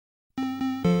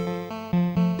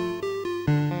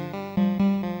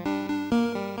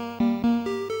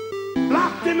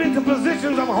into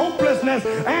positions of hopelessness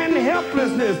and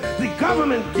helplessness. The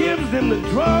government gives them the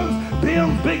drugs,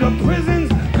 builds bigger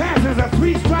prisons, passes a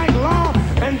 3-strike law,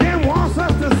 and then wants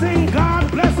us to sing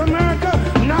God Bless America.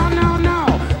 No, no, no.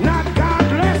 Not God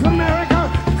Bless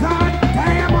America. God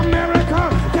damn America.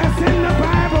 That's in the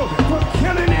Bible for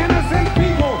killing innocent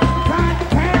people. God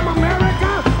damn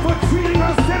America for treating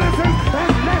us citizens as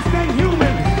less than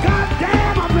human. God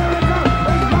damn America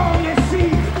as long as she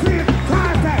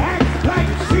tries to act like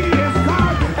she is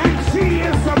God and she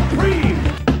is supreme.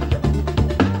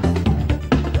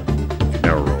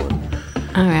 Now we're rolling.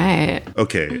 All right.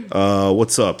 Okay,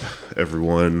 what's up,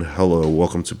 everyone? Hello,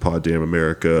 welcome to Pod Damn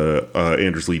America.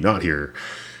 Anders Lee not here.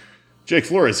 Jake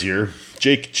Flores here.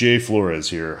 Jake J. Flores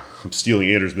here. I'm stealing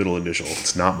Anders' middle initial.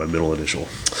 It's not my middle initial.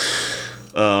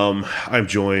 I'm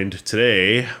joined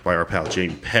today by our pal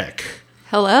Jamie Peck.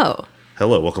 Hello.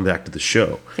 Hello, welcome back to the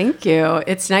show. Thank you.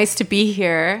 It's nice to be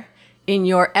here in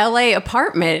your LA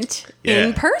apartment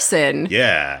in person.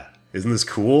 Yeah. Isn't this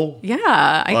cool?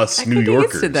 Yeah. Us I New could get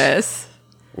Yorkers. used to this.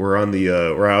 We're on the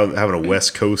we're out having a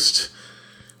West Coast.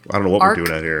 I don't know what Arc. we're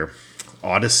doing out here.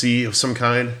 Odyssey of some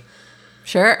kind.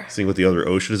 Sure. Seeing what the other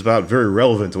ocean is about. Very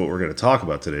relevant to what we're going to talk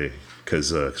about today,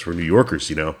 because we're New Yorkers,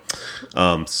 you know.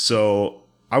 So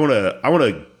I want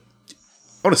to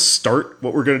start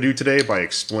what we're going to do today by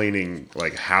explaining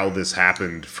like how this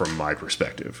happened from my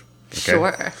perspective. Okay?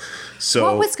 Sure. So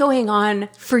What was going on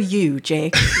for you,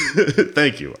 Jake?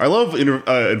 thank you. I love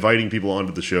inviting people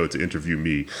onto the show to interview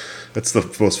me. That's the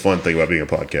most fun thing about being a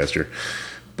podcaster.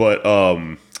 But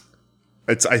I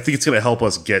think it's going to help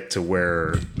us get to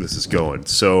where this is going.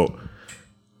 So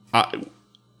I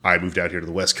moved out here to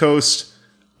the West Coast.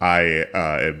 I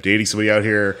am dating somebody out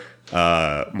here.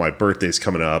 My birthday's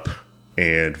coming up.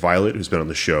 And Violet, who's been on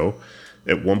the show,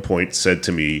 at one point said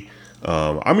to me,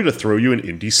 I'm going to throw you an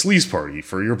indie sleaze party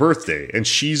for your birthday. And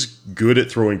she's good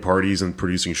at throwing parties and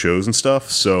producing shows and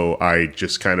stuff. So I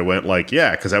just kind of went like,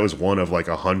 yeah, because that was one of like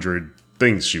 100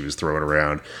 things she was throwing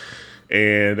around.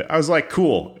 And I was like,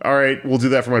 cool. All right, we'll do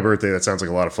that for my birthday. That sounds like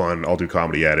a lot of fun. I'll do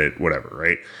comedy at it, whatever,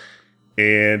 right?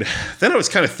 And then I was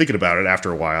kind of thinking about it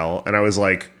after a while. And I was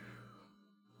like,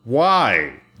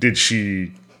 why did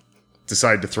she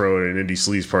decide to throw an indie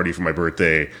sleaze party for my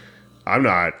birthday? I'm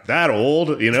not that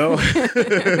old, you know.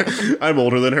 I'm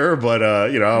older than her, but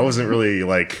I wasn't really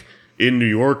like in New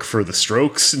York for the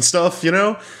Strokes and stuff, you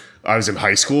know. I was in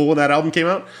high school when that album came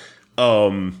out.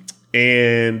 I'm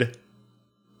not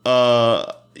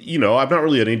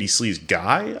really an indie sleaze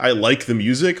guy. I like the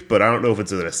music, but I don't know if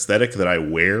it's an aesthetic that I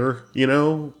wear, you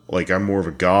know. Like I'm more of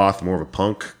a goth, more of a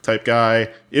punk type guy,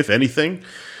 if anything.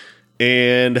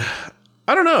 And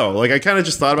I don't know. Like, I kind of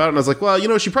just thought about it, and I was like, well,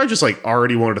 she probably just, like,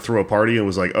 already wanted to throw a party and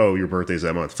was like, oh, your birthday's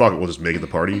that month. Fuck it, we'll just make it the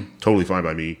party. Totally fine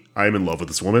by me. I am in love with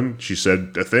this woman. She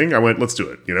said a thing. I went, let's do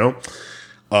it, you know?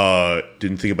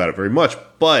 Didn't think about it very much.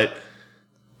 But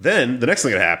then the next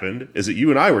thing that happened is that you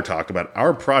and I were talking about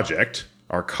our project,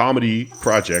 our comedy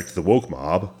project, The Woke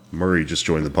Mob. Murray just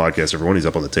joined the podcast, everyone. He's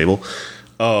up on the table.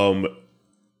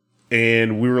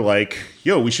 And we were like,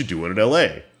 yo, we should do one in LA.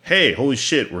 Hey, holy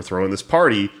shit, we're throwing this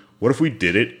party. What if we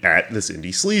did it at this indie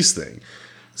sleaze thing?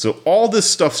 So all this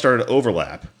stuff started to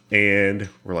overlap, and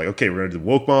we're like, okay, we're going to do the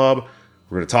Woke Mob.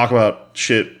 We're going to talk about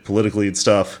shit politically and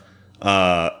stuff.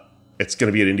 It's going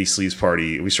to be an indie sleaze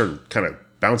party. We started kind of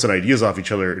bouncing ideas off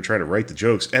each other and trying to write the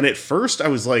jokes. And at first I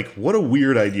was like, what a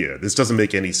weird idea. This doesn't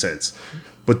make any sense.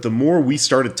 But the more we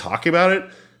started talking about it,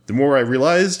 the more I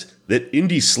realized that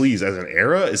indie sleaze as an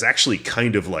era is actually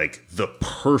kind of like the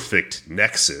perfect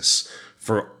nexus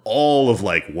for all of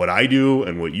like what I do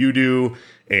and what you do.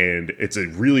 And it's a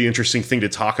really interesting thing to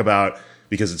talk about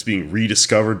because it's being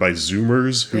rediscovered by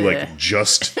Zoomers who like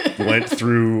just went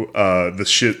through the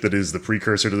shit that is the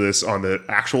precursor to this on the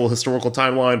actual historical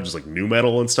timeline, just like nu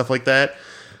metal and stuff like that.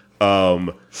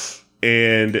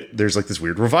 And there's like this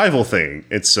weird revival thing.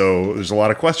 And so there's a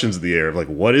lot of questions in the air of like,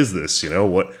 what is this? You know,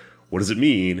 what does it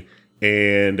mean?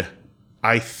 And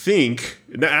I think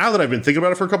now that I've been thinking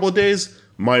about it for a couple of days,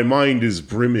 my mind is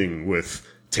brimming with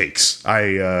takes.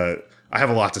 I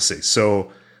have a lot to say.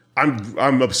 So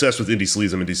I'm obsessed with indie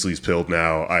sleaze. I'm indie sleaze pilled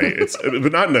now.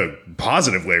 But not in a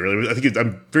positive way, really. I think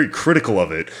I'm very critical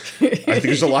of it. I think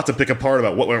there's a lot to pick apart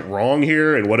about what went wrong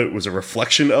here and what it was a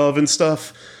reflection of and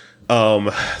stuff.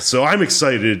 So I'm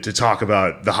excited to talk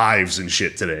about the hives and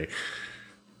shit today.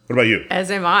 What about you? As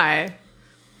am I.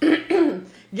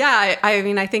 Yeah, I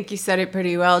mean, I think you said it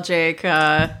pretty well, Jake.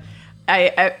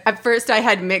 At first, I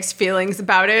had mixed feelings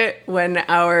about it when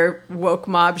our Woke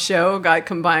Mob show got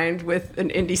combined with an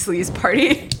indie sleaze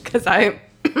party, because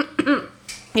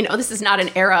this is not an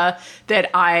era that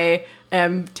I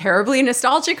am terribly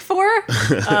nostalgic for.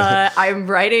 I'm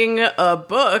writing a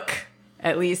book.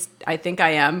 At least I think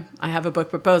I am. I have a book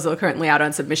proposal currently out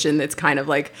on submission that's kind of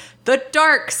like the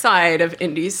dark side of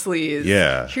indie sleaze.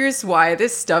 Yeah. Here's why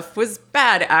this stuff was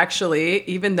bad, actually,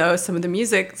 even though some of the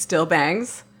music still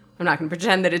bangs. I'm not going to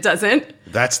pretend that it doesn't.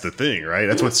 That's the thing, right?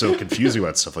 That's what's so confusing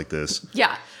about stuff like this.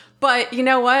 Yeah. But you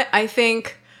know what? I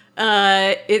think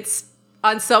it's,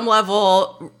 on some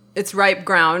level, it's ripe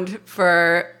ground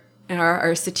for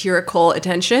our satirical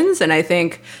attentions. And I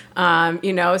think,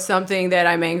 something that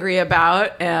I'm angry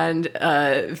about and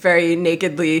very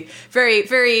nakedly, very,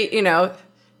 very,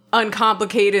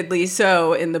 uncomplicatedly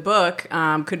so in the book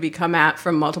could be come at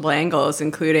from multiple angles,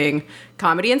 including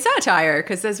comedy and satire.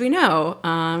 Because as we know,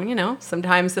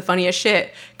 sometimes the funniest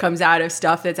shit comes out of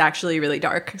stuff that's actually really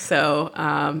dark. So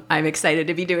I'm excited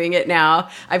to be doing it now.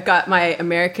 I've got my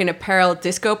American Apparel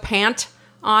disco pant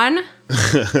on.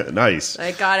 Nice.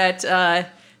 I got at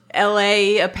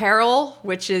LA Apparel,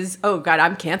 which is, oh God,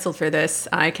 I'm canceled for this.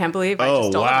 I can't believe I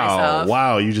just told myself.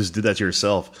 Wow, you just did that to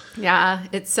yourself. Yeah,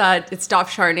 it's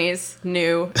Dolph Charney's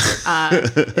new.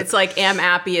 It's like Am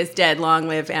Appy is dead, long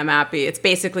live Am Appy. It's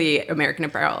basically American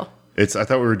Apparel. I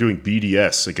thought we were doing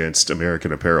BDS against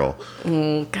American Apparel.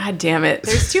 God damn it.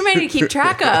 There's too many to keep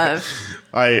track of.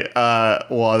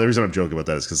 The reason I'm joking about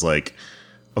that is because, like,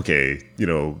 okay,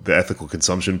 the ethical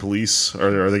consumption police,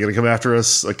 are they going to come after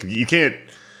us? Like, you can't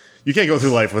go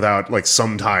through life without, like,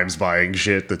 sometimes buying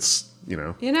shit that's,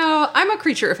 I'm a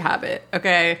creature of habit,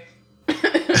 okay?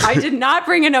 I did not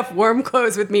bring enough warm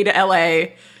clothes with me to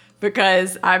LA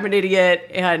because I'm an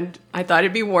idiot and I thought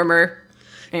it'd be warmer.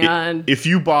 And if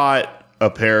you bought a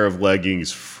pair of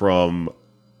leggings from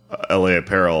LA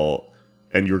Apparel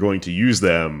and you're going to use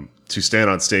them to stand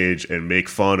on stage and make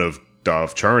fun of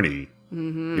Dov Charney, you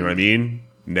know what I mean?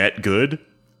 Net good?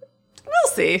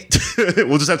 We'll see.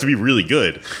 We'll just have to be really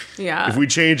good. Yeah. If we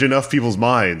change enough people's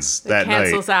minds that night.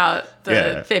 Cancels out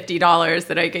the $50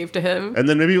 that I gave to him. And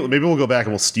then maybe we'll go back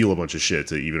and we'll steal a bunch of shit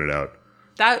to even it out.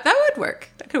 That would work.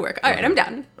 That could work. All right, I'm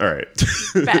down. All right.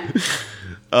 Bet.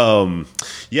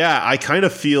 I kind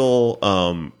of feel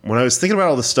when I was thinking about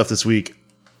all this stuff this week,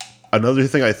 another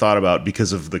thing I thought about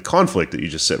because of the conflict that you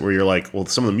just said, where you're like, well,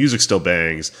 some of the music still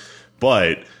bangs,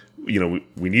 but we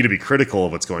need to be critical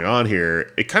of what's going on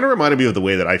here. It kind of reminded me of the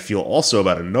way that I feel also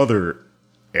about another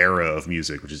era of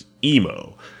music, which is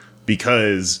emo,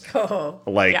 because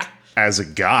as a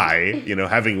guy,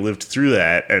 having lived through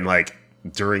that and like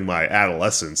during my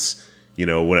adolescence,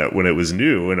 when it was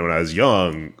new and when I was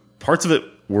young, parts of it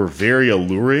were very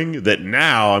alluring that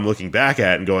now I'm looking back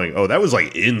at and going, oh, that was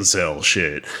like incel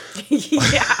shit.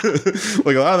 Yeah.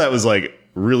 Like a lot of that was like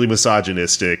really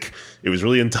misogynistic. It was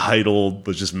really entitled,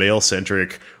 was just male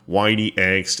centric, whiny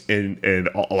angst. And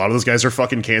a lot of those guys are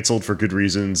fucking canceled for good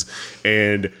reasons.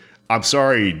 And I'm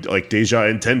sorry, like Deja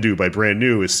Entendu by Brand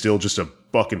New is still just a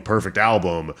fucking perfect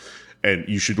album. And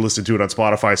you should listen to it on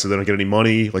Spotify so they don't get any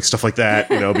money, like stuff like that,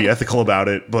 be ethical about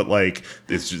it. But like,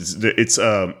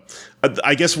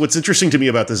 I guess what's interesting to me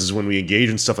about this is when we engage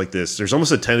in stuff like this, there's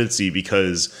almost a tendency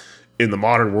because in the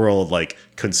modern world, like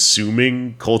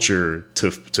consuming culture to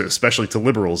especially to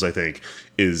liberals, I think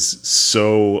is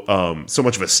so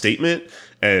much of a statement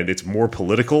and it's more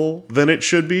political than it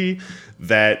should be,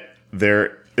 that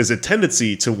there is a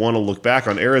tendency to want to look back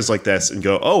on eras like this and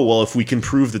go, oh, well, if we can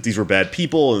prove that these were bad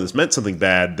people and this meant something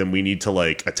bad, then we need to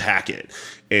like attack it.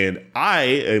 And I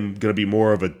am going to be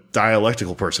more of a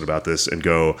dialectical person about this and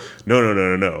go,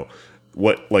 no.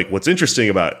 What's interesting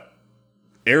about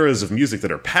eras of music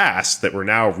that are past that we're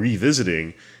now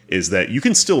revisiting is that you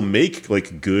can still make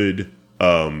like good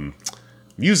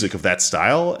music of that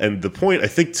style. And the point I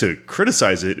think to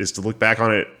criticize it is to look back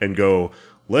on it and go,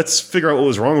 let's figure out what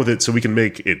was wrong with it so we can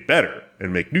make it better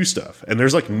and make new stuff. And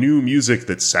there's like new music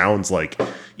that sounds like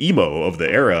emo of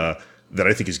the era that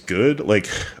I think is good. Like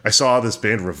I saw this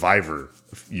band Reviver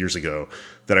years ago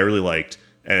that I really liked.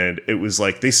 And it was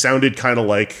like, they sounded kind of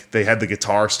like they had the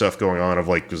guitar stuff going on of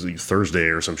like, it was like Thursday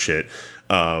or some shit.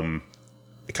 Kind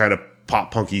of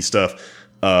pop punky stuff.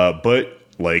 But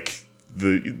like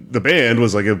the band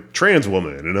was like a trans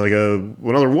woman and like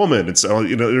another woman. And so,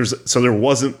 there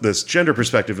wasn't this gender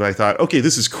perspective. And I thought, okay,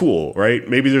 this is cool, right?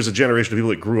 Maybe there's a generation of people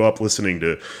that grew up listening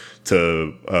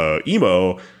to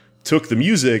emo, took the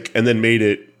music and then made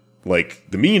it like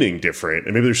the meaning different.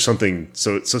 And maybe there's something,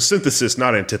 so synthesis,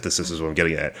 not antithesis is what I'm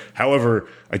getting at. However,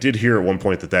 I did hear at one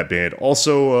point that band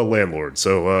also a landlord.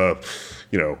 So,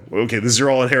 okay, these are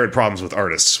all inherent problems with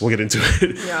artists. We'll get into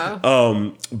it.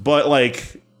 Yeah. But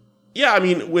like, yeah, I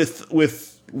mean, with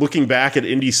looking back at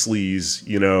indie sleaze,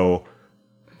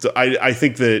 I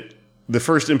think that the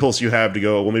first impulse you have to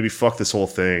go, well, maybe fuck this whole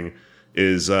thing,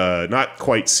 is not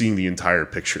quite seeing the entire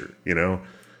picture, you know?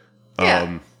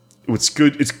 Yeah. It's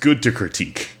good to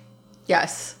critique.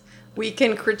 Yes. We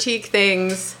can critique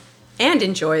things and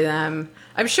enjoy them.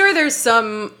 I'm sure there's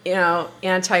some,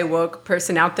 anti-woke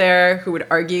person out there who would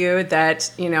argue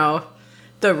that,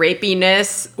 the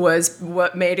rapiness was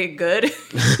what made it good.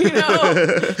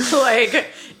 Like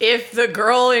if the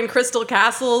girl in Crystal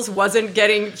Castles wasn't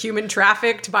getting human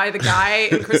trafficked by the guy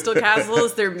in Crystal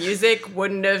Castles, their music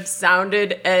wouldn't have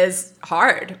sounded as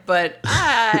hard. But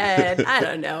I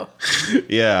don't know.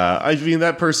 Yeah, I mean,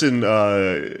 that person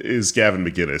is Gavin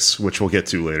McGinnis, which we'll get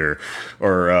to later.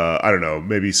 Or, I don't know,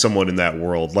 maybe someone in that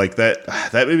world. Like, that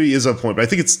maybe is a point. But I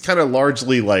think it's kind of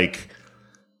largely like,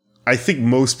 I think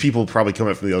most people probably come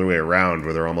at it from the other way around,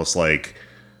 where they're almost like,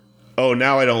 oh,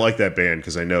 now I don't like that band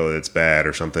because I know it's bad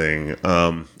or something.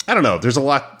 I don't know. There's a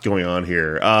lot going on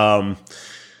here. I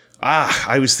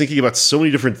was thinking about so many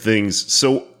different things.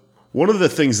 So one of the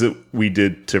things that we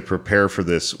did to prepare for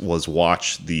this was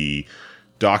watch the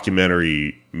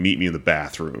documentary Meet Me in the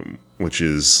Bathroom, which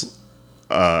is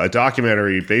a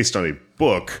documentary based on a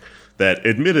book that,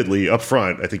 admittedly, up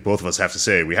front, I think both of us have to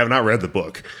say, we have not read the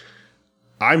book.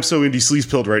 I'm so indie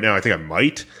sleaze-pilled right now, I think I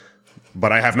might,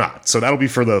 but I have not. So that'll be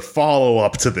for the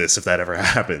follow-up to this, if that ever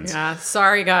happens. Yeah,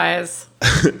 sorry, guys.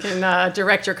 You can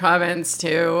direct your comments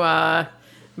to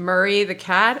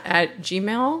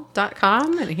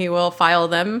murraythecat@gmail.com, and he will file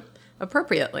them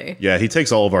appropriately. Yeah, he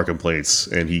takes all of our complaints,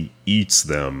 and he eats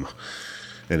them,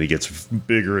 and he gets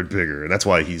bigger and bigger. And that's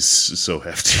why he's so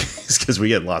hefty. It's because we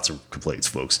get lots of complaints,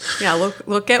 folks. Yeah,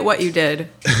 look at what you did.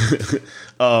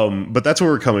 But that's where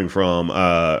we're coming from.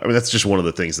 I mean, that's just one of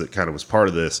the things that kind of was part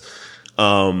of this.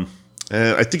 And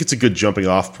I think it's a good jumping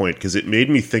off point because it made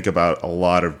me think about a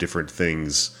lot of different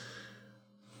things,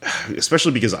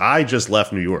 especially because I just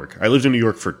left New York. I lived in New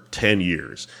York for 10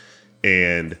 years,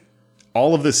 and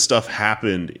all of this stuff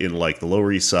happened in like the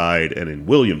Lower East Side and in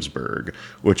Williamsburg,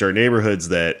 which are neighborhoods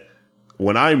that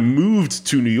when I moved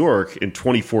to New York in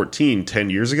 2014, 10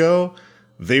 years ago,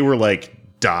 they were like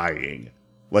dying.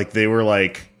 Like, they were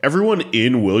like, everyone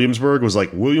in Williamsburg was like,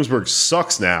 Williamsburg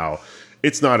sucks now.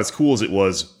 It's not as cool as it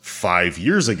was 5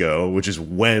 years ago, which is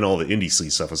when all the indie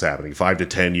sleaze stuff was happening, 5 to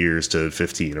 10 years to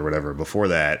 15 or whatever before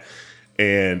that.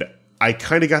 And I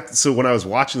kind of got, so when I was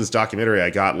watching this documentary,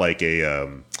 I got like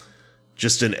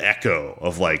just an echo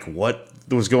of like what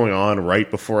was going on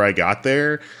right before I got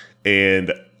there.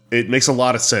 And it makes a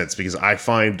lot of sense because I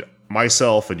find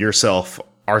myself and yourself,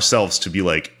 ourselves, to be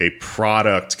like a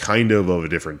product kind of a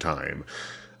different time.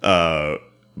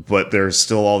 But there's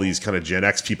still all these kind of Gen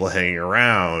X people hanging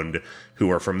around who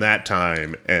are from that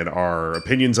time, and our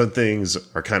opinions on things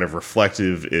are kind of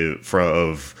reflective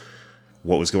of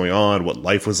what was going on, what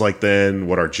life was like then,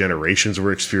 what our generations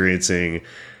were experiencing.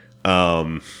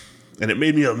 And it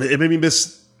made me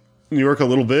miss New York a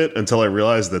little bit until I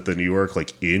realized that the New York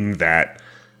like in that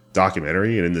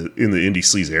documentary and in the indie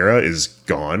sleaze era is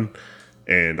gone.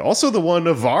 And also the one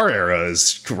of our era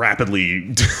is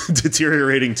rapidly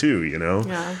deteriorating too, you know?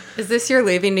 Yeah. Is this your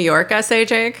leaving New York essay,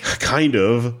 Jake? Kind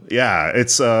of. Yeah.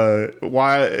 It's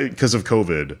why, because of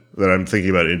COVID, that I'm thinking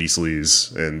about indie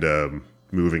sleaze and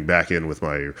moving back in with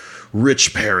my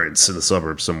rich parents in the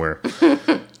suburbs somewhere.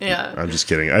 Yeah. I'm just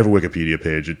kidding. I have a Wikipedia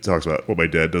page. It talks about what my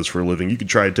dad does for a living. You can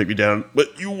try and take me down,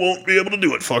 but you won't be able to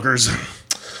do it, fuckers.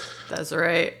 That's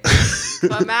right.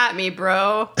 Come at me,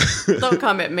 bro. Don't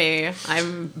come at me.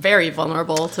 I'm very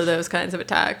vulnerable to those kinds of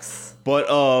attacks. But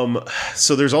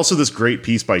so there's also this great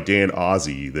piece by Dan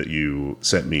Ozzie that you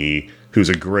sent me, who's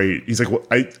he's like,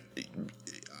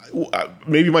 well,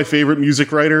 maybe my favorite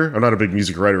music writer. I'm not a big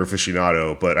music writer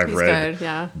aficionado, but I've read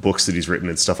books that he's written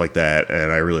and stuff like that,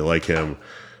 and I really like him.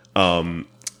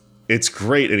 It's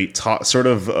great, and he sort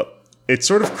of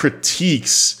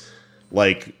critiques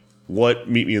like what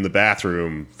Meet Me in the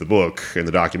Bathroom, the book and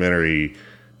the documentary,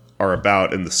 are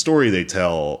about, and the story they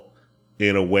tell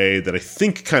in a way that I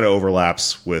think kind of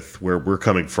overlaps with where we're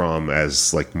coming from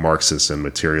as like Marxists and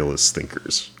materialist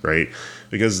thinkers, right?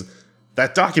 Because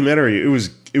that documentary, it was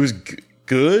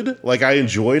good. Like, I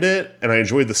enjoyed it, and I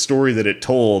enjoyed the story that it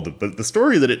told, but the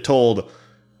story that it told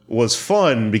was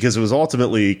fun because it was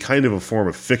ultimately kind of a form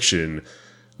of fiction,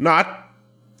 not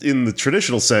in the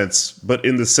traditional sense, but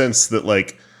in the sense that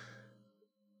like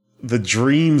the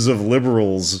dreams of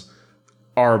liberals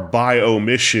are by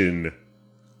omission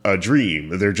a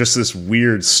dream. They're just this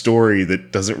weird story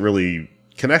that doesn't really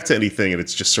connect to anything, and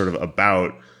it's just sort of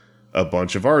about a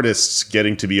bunch of artists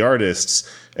getting to be artists.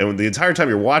 And when the entire time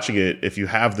you're watching it, if you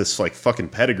have this like fucking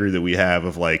pedigree that we have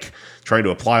of like trying to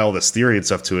apply all this theory and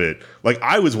stuff to it, like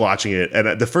I was watching it,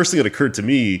 and the first thing that occurred to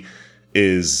me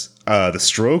is the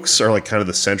Strokes are like kind of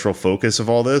the central focus of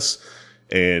all this,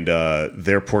 and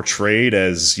they're portrayed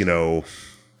as, you know,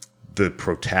 the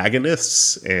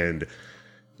protagonists, and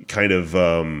kind of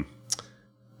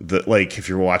the, like, if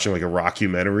you're watching like a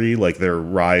rockumentary, like their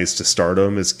rise to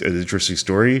stardom is an interesting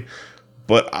story.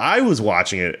 But I was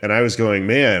watching it and I was going,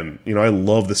 man, you know, I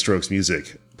love the Strokes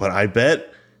music, but I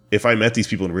bet if I met these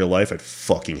people in real life, I'd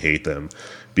fucking hate them,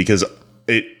 because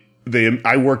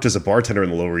I worked as a bartender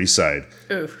on the Lower East Side.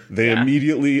 Oof,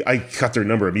 I cut their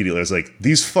number immediately. I was like,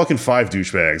 these fucking 5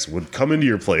 douchebags would come into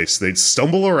your place. They'd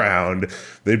stumble around.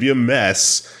 They'd be a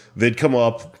mess. They'd come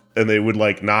up and they would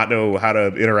like not know how to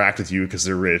interact with you because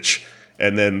they're rich.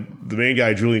 And then the main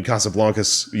guy, Julian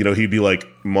Casablancas, you know, he'd be like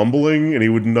mumbling and he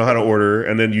wouldn't know how to order.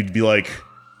 And then you'd be like,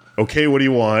 okay, what do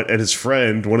you want? And his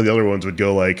friend, one of the other ones, would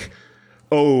go like,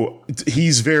 oh,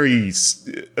 he's very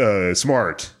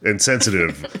smart and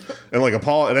sensitive, and like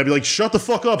Apollo, and I'd be like, shut the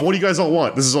fuck up! What do you guys all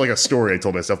want? This is like a story I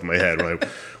told myself in my head when I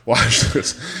watched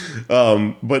this.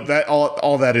 But that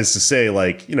all that is to say,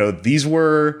 like, you know, these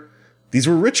were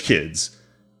rich kids,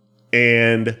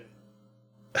 and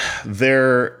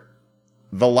they're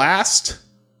the last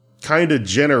kind of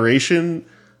generation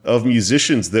of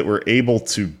musicians that were able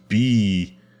to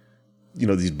be, you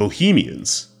know, these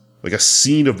bohemians. Like a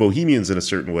scene of bohemians in a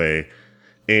certain way.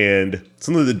 And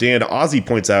something that Dan Ozzie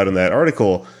points out in that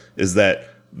article is that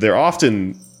they're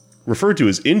often referred to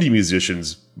as indie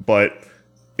musicians, but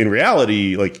in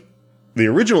reality, like, the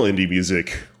original indie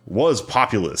music was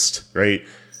populist, right?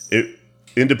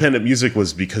 Independent music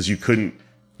was because you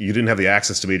didn't have the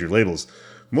access to major labels.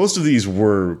 Most of these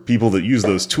were people that used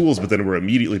those tools, but then were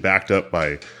immediately backed up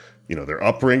by, you know, their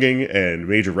upbringing and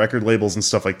major record labels and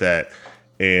stuff like that.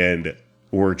 And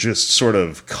were just sort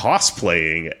of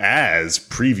cosplaying as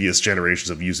previous generations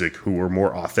of music who were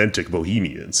more authentic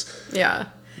bohemians. Yeah.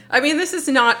 I mean, this is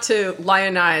not to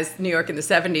lionize New York in the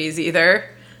 70s either.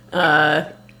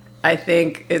 I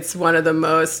think it's one of the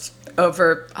most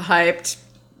overhyped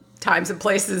times and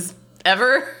places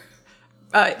ever.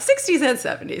 60s and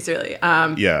 70s, really.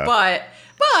 Yeah. But,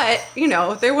 you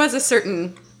know, there was a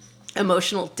certain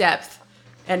emotional depth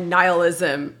and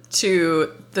nihilism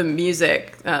to the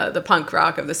music, the punk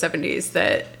rock of the 70s,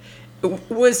 that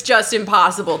was just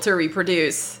impossible to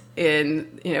reproduce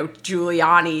in, you know,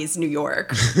 Giuliani's New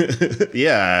York.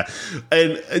 Yeah.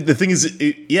 And the thing is,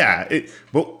 Indie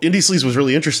Sleaze was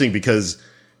really interesting because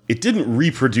it didn't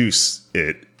reproduce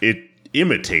it. It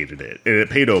imitated it, and it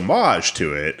paid homage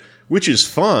to it, which is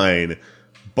fine,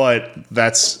 but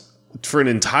that's for an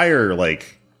entire,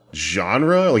 like,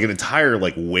 genre, like an entire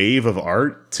like wave of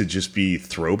art to just be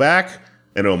throwback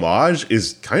and homage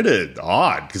is kind of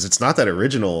odd, because it's not that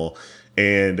original.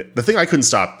 And the thing I couldn't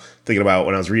stop thinking about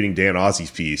when I was reading Dan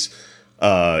Ozzie's piece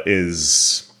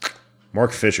is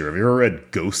Mark Fisher. Have you ever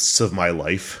read Ghosts of My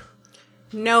Life?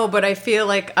 No, but I feel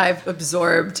like I've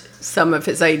absorbed some of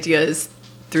his ideas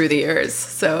through the years.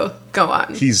 So go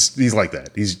on. He's like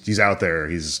that. He's out there.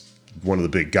 He's one of the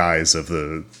big guys of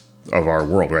our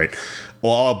world, right?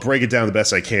 Well, I'll break it down the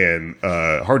best I can.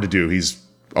 Hard to do. He's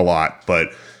a lot,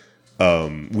 but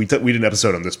we did an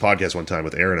episode on this podcast one time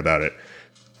with Aaron about it.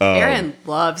 Aaron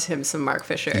loves him some Mark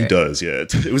Fisher. He does, yeah.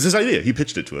 It was his idea. He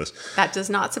pitched it to us. That does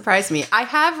not surprise me. I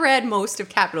have read most of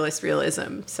Capitalist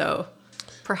Realism, so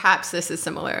perhaps this is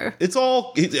similar. It's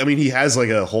all, I mean, he has like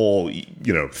a whole,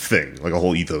 you know, thing, like a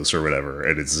whole ethos or whatever,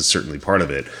 and it's certainly part of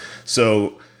it.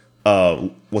 So,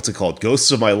 what's it called?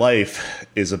 Ghosts of My Life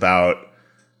is about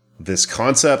this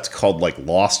concept called like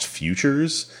lost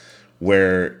futures,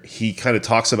 where he kind of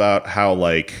talks about how,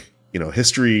 like, you know,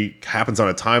 history happens on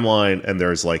a timeline, and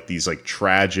there's like these like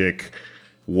tragic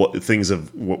things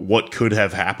of what could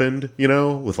have happened, you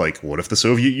know, with like, what if the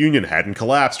Soviet Union hadn't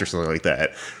collapsed or something like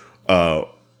that,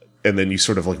 and then you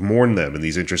sort of like mourn them in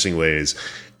these interesting ways.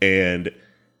 And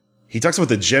he talks about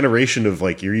the generation of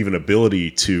like your even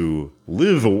ability to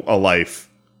live a life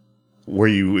where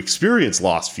you experience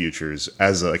lost futures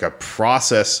as like a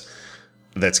process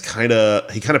that's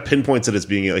he kind of pinpoints it as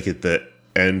being like at the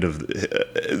end of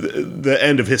the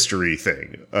end of history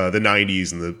thing, the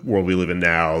 90s and the world we live in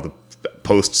now, the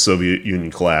post-Soviet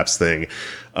Union collapse thing.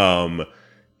 And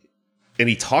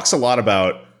he talks a lot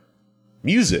about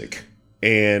music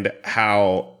and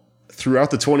how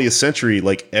throughout the 20th century,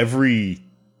 like every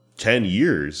 10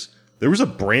 years, there was a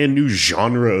brand new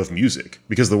genre of music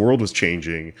because the world was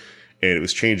changing, and it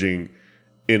was changing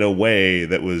in a way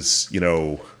that was, you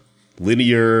know,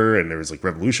 linear, and there was like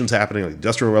revolutions happening, like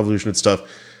industrial revolution and stuff.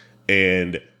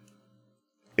 And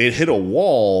it hit a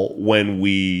wall when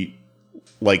we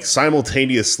like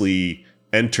simultaneously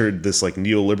entered this like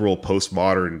neoliberal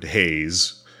postmodern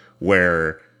haze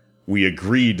where we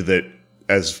agreed that,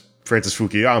 as Francis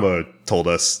Fukuyama told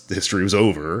us, history was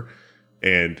over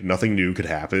and nothing new could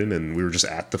happen, and we were just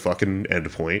at the fucking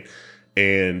end point.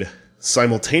 And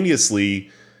simultaneously,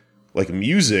 like,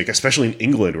 music, especially in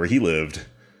England where he lived,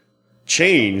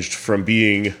 changed from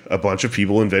being a bunch of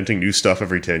people inventing new stuff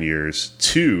every 10 years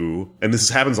to, and this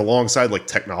happens alongside like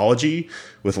technology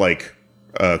with like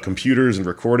computers and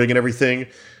recording and everything,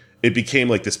 it became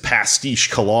like this pastiche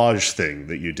collage thing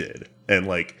that you did. And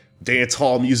like dance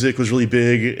hall music was really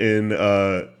big in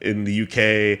the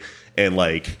UK, and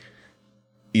like,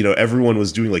 you know, everyone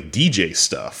was doing like DJ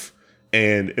stuff.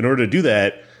 And in order to do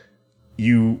that,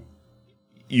 you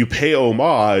pay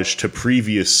homage to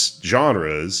previous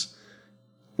genres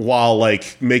while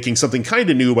like making something kind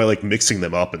of new by like mixing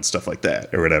them up and stuff like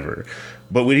that or whatever.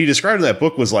 But what he described in that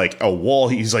book was like a wall.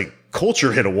 He's like,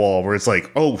 culture hit a wall where it's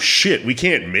like, oh shit, we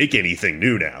can't make anything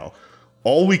new now.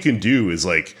 All we can do is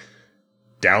like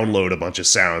download a bunch of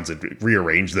sounds and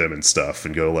rearrange them and stuff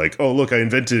and go like, oh look, I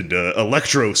invented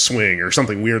electro swing or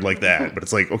something weird like that. But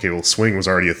it's like, okay, well, swing was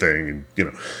already a thing, and you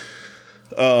know.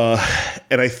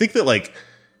 And I think that like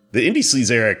the indie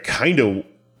sleaze era kind of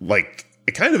like,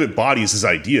 it kind of embodies his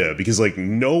idea, because like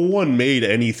no one made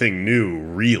anything new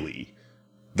really.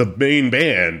 The main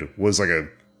band was like a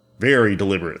very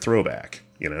deliberate throwback,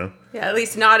 you know? Yeah, at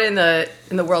least not in the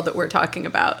world that we're talking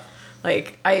about.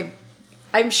 Like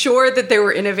I'm sure that there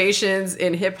were innovations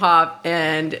in hip hop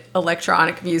and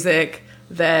electronic music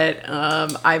that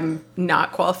I'm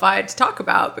not qualified to talk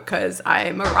about because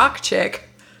I'm a rock chick,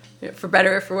 for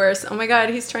better or for worse. Oh my God,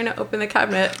 he's trying to open the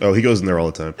cabinet. Oh, he goes in there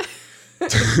all the time.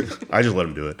 I just let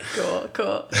him do it.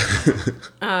 Cool.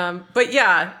 But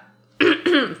yeah,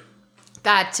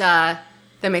 that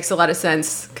makes a lot of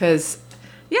sense, because,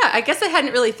 yeah, I guess I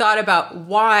hadn't really thought about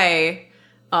why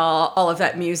all of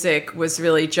that music was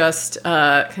really just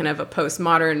kind of a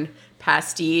postmodern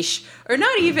pastiche, or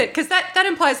not even, because that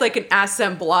implies like an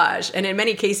assemblage, and in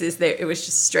many cases it was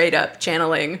just straight up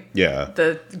channeling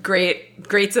the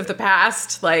greats of the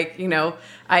past. Like, you know,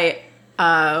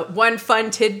 one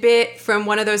fun tidbit from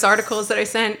one of those articles that I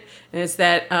sent is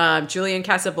that Julian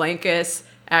Casablancas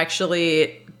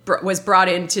actually was brought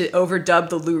in to overdub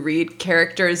the Lou Reed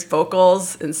character's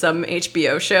vocals in some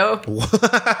HBO show. What?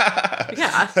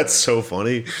 Yeah. That's so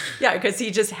funny. Yeah, because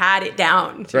he just had it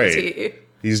down. Right.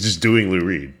 He's just doing Lou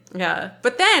Reed. Yeah.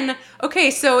 But then, okay,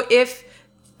 so if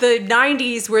the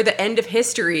 90s were the end of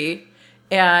history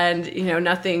and, you know,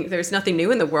 there's nothing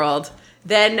new in the world,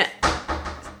 then...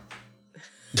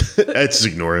 Let's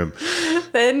ignore him.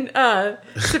 Then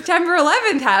September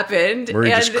 11th happened. Murray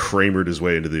just Kramered his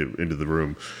way into the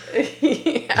room.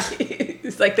 Yeah,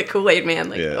 he's like the Kool-Aid man.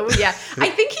 Like, yeah. Oh yeah, I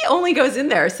think he only goes in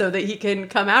there so that he can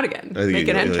come out again, I think make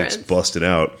an entrance. It's busted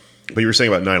out. But you were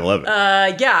saying about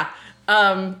 9/11. Yeah.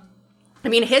 I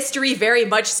mean, history very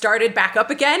much started back up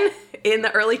again in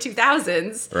the early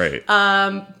 2000s. Right.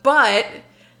 But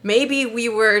maybe we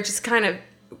were just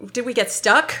did we get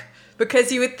stuck?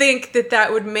 Because you would think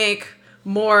that would make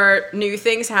more new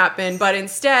things happen, but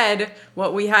instead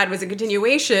what we had was a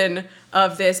continuation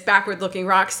of this backward-looking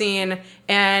rock scene,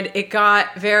 and it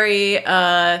got very,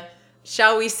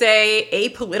 shall we say,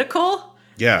 apolitical?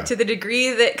 Yeah. To the degree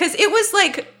that, because it was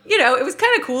like, you know, it was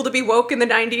kind of cool to be woke in the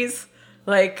 90s.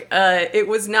 Like, it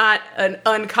was not an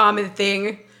uncommon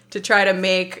thing to try to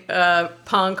make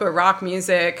punk or rock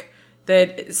music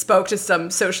that spoke to some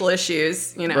social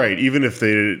issues, you know. Right. Even if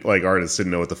they, like, artists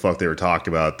didn't know what the fuck they were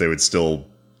talking about, they would still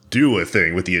do a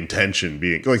thing with the intention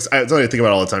being, like, that's what I think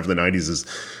about all the time from the 90s is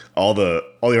all the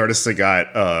artists that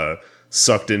got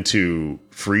sucked into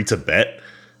Free Tibet.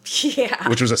 Yeah.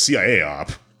 Which was a CIA op.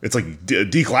 It's like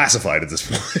declassified at this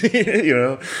point, you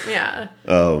know? Yeah.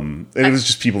 And it was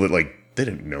just people that, like, they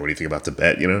didn't know anything about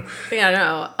Tibet, you know? Yeah,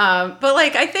 no. But,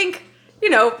 like, I think, you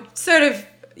know, sort of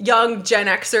young Gen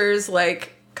Xers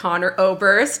like Connor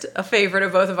Oberst, a favorite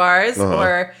of both of ours,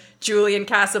 or Julian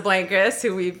Casablancas,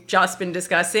 who we've just been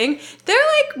discussing, they're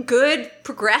like good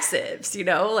progressives, you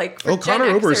know? Like, for Connor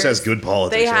Oberst has good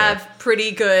politics. They have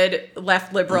pretty good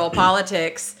left liberal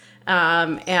politics.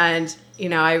 And, you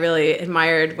know, I really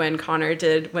admired when Connor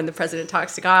did When the President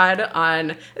Talks to God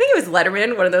on, I think it was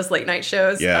Letterman, one of those late night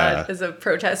shows, as a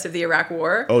protest of the Iraq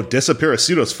War. Oh,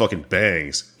 Desaparecidos fucking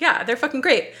bangs. Yeah, they're fucking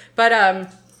great. But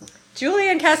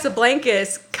Julian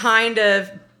Casablancas kind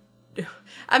of,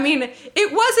 I mean,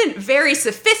 it wasn't very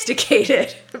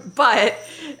sophisticated, but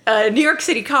New York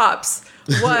City cops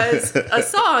was a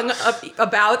song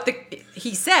about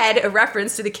he said a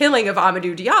reference to the killing of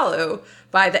Amadou Diallo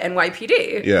by the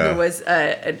NYPD, who was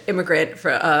an immigrant,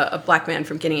 a black man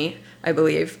from Guinea, I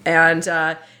believe. And,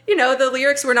 the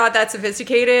lyrics were not that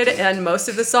sophisticated, and most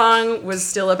of the song was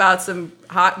still about some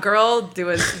hot girl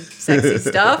doing some sexy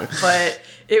stuff. But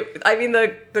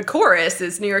the chorus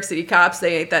is New York City cops,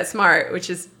 they ain't that smart, which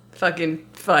is fucking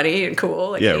funny and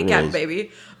cool. Like, hey, cat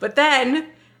baby. But then,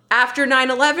 after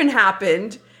 9/11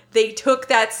 happened, they took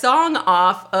that song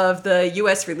off of the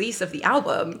U.S. release of the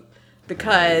album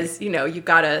because, you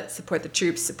gotta support the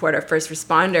troops, support our first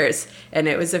responders. And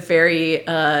it was a very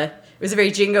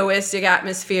jingoistic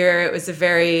atmosphere. It was a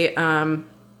very,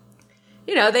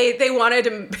 they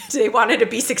wanted to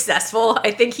be successful.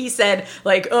 I think he said,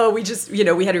 like, oh, we just,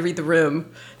 we had to read the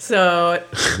room. So,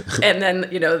 and then,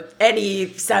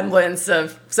 any semblance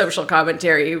of social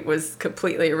commentary was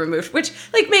completely removed, which,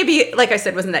 like, maybe, like I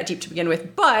said, wasn't that deep to begin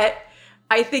with. But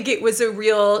I think it was a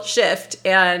real shift.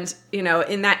 And,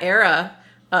 in that era,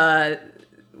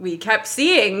 we kept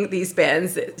seeing these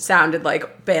bands that sounded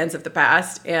like bands of the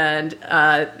past, and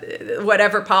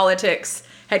whatever politics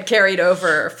had carried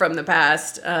over from the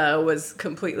past was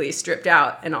completely stripped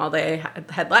out, and all they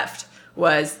had left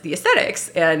was the aesthetics.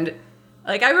 And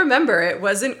like, I remember it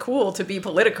wasn't cool to be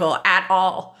political at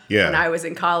all when I was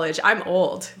in college. I'm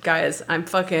old, guys. I'm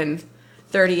fucking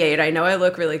 38. I know I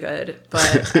look really good,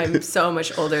 but I'm so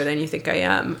much older than you think I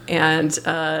am. And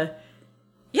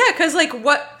because like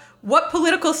what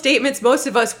political statements most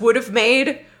of us would have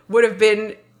made would have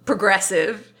been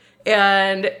progressive,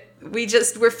 and we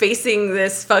just were facing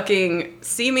this fucking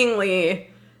seemingly,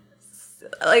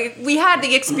 like, we had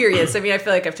the experience, I mean, I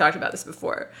feel like I've talked about this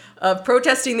before, of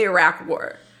protesting the Iraq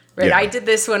War, right? Yeah. I did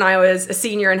this when I was a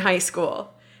senior in high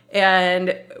school,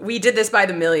 and we did this by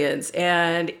the millions,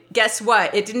 and guess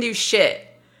what? It didn't do shit.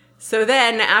 So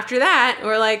then after that,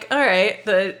 we're like, all right,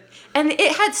 and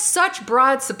it had such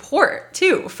broad support,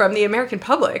 too, from the American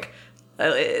public.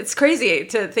 It's crazy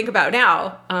to think about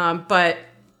now, but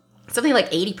something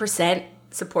like 80%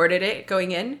 supported it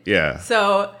going in. Yeah.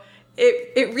 So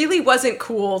it really wasn't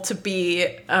cool to be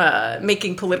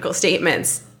making political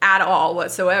statements at all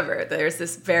whatsoever. There's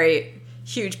this very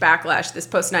huge backlash, this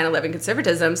post 9/11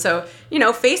 conservatism. So,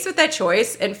 faced with that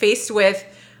choice and faced with,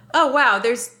 oh, wow,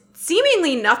 there's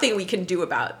seemingly nothing we can do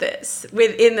about this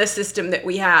within the system that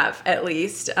we have, at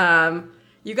least.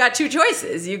 You got two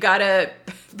choices. You got to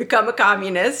become a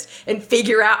communist and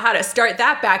figure out how to start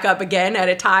that back up again at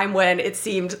a time when it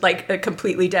seemed like a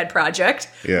completely dead project,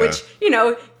 which,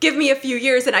 give me a few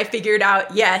years and I figured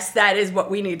out, yes, that is what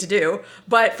we need to do.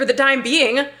 But for the time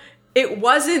being, it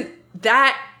wasn't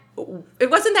that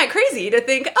crazy to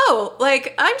think, oh,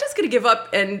 like, I'm just going to give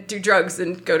up and do drugs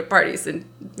and go to parties and,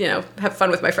 have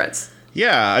fun with my friends.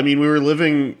 Yeah, I mean, we were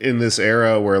living in this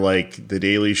era where, like, The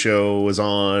Daily Show was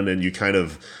on, and you kind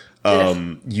of,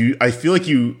 I feel like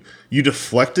you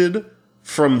deflected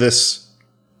from this,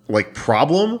 like,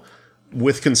 problem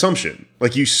with consumption.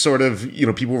 Like, you sort of,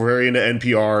 people were very into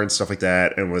NPR and stuff like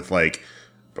that, and with, like,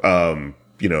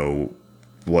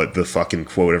 what the fucking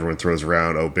quote everyone throws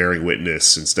around, oh, bearing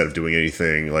witness instead of doing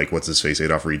anything, like, what's his face,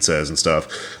 Adolph Reed says and stuff.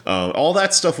 All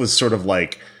that stuff was sort of,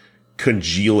 like,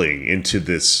 congealing into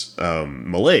this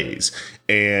malaise.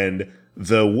 And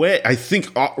the way, I think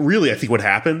what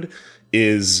happened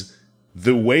is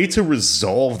the way to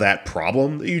resolve that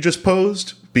problem that you just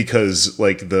posed, because,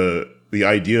 like, the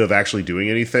idea of actually doing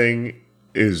anything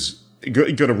is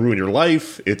going to ruin your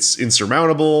life. It's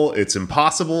insurmountable. It's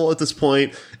impossible at this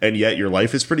point, and yet your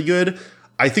life is pretty good.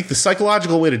 I think the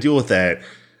psychological way to deal with that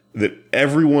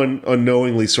everyone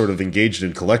unknowingly sort of engaged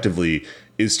in collectively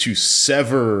is to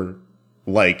sever,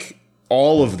 like,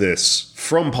 all of this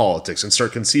from politics and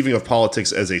start conceiving of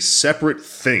politics as a separate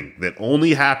thing that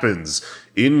only happens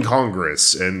in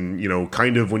Congress and,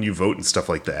 kind of when you vote and stuff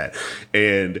like that.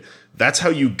 And that's how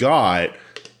you got,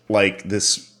 like,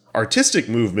 this artistic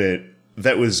movement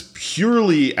that was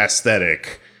purely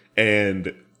aesthetic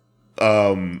and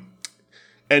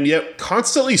yet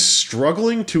constantly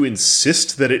struggling to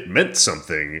insist that it meant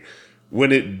something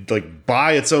when it, like,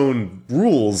 by its own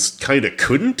rules kind of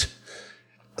couldn't.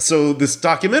 So this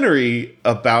documentary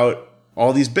about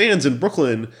all these bands in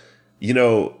Brooklyn,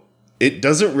 it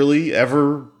doesn't really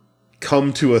ever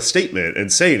come to a statement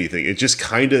and say anything. It just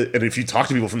kind of, and if you talk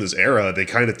to people from this era, they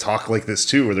kind of talk like this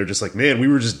too, where they're just like, man, we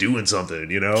were just doing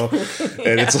something,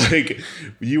 And it's like,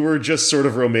 you were just sort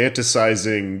of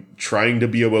romanticizing trying to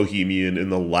be a bohemian in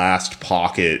the last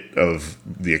pocket of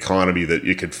the economy that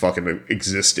you could fucking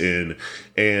exist in.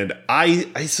 And I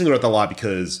think about that a lot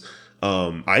because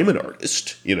I'm an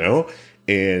artist,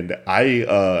 And I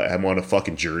am on a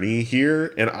fucking journey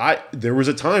here. And there was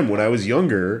a time when I was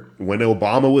younger, when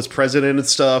Obama was president and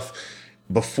stuff,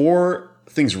 before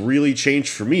things really changed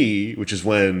for me, which is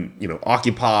when, you know,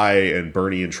 Occupy and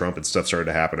Bernie and Trump and stuff started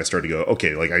to happen. I started to go,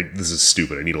 okay, like, this is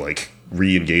stupid. I need to, like,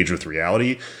 re-engage with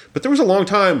reality. But there was a long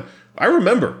time, I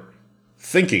remember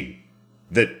thinking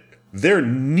that there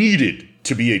needed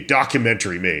to be a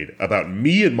documentary made about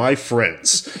me and my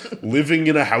friends living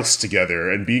in a house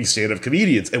together and being stand-up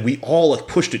comedians. And we all, like,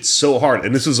 pushed it so hard.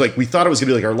 And this was like, we thought it was going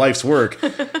to be like our life's work.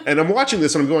 And I'm watching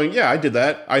this and I'm going, yeah, I did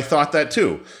that. I thought that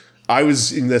too. I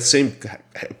was in the same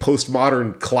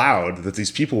postmodern cloud that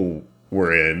these people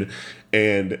were in,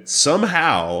 and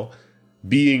somehow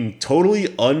being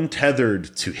totally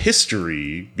untethered to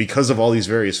history because of all these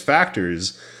various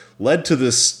factors led to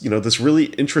this, you know, this really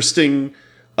interesting,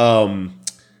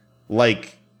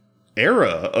 like, era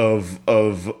of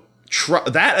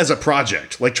that as a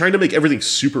project, like trying to make everything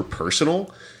super personal.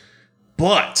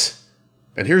 But,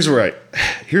 and here's where I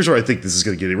think this is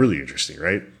going to get really interesting,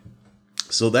 right?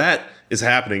 So that is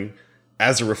happening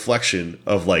as a reflection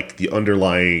of, like, the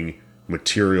underlying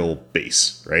material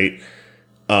base, right?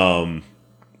 And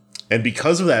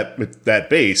because of that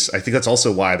base, I think that's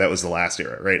also why that was the last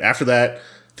era, right? After that,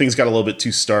 things got a little bit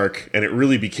too stark, and it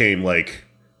really became, like,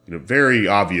 you know, very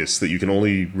obvious that you can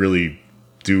only really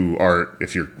do art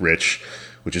if you're rich,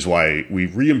 which is why we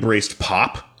re-embraced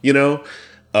pop, you know,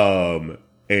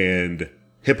 and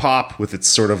hip hop with its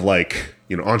sort of, like,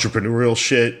 you know, entrepreneurial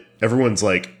shit. Everyone's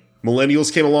like,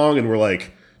 millennials came along and were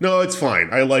like, no, it's fine.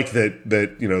 I like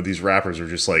that, you know, these rappers are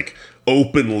just, like,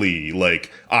 openly,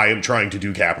 like, I am trying to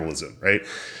do capitalism, right?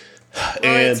 Well,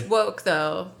 and it's woke,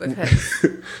 though, because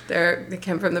they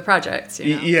came from the projects,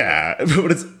 you know? Yeah,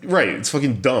 but it's, right, it's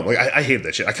fucking dumb. Like, I hate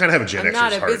that shit. I kind of have a Gen Xer's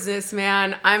heart. I'm not a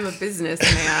businessman. I'm a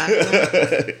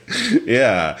businessman.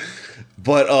 Yeah.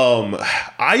 But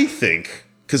I think,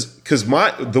 because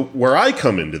where I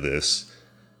come into this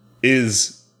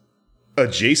is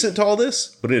adjacent to all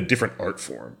this, but in a different art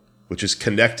form, which is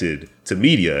connected to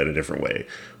media in a different way.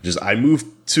 Which is, I moved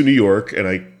to New York and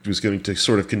I was going to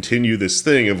sort of continue this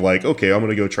thing of, like, okay, I'm going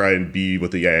to go try and be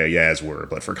what the Yeah Yeahs were,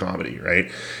 but for comedy,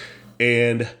 right?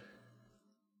 And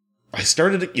I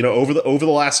started, you know, over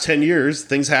the last 10 years,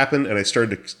 things happened, and I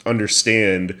started to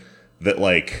understand that,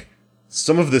 like,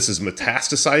 some of this is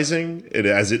metastasizing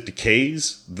as it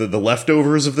decays, the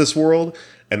leftovers of this world,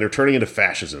 and they're turning into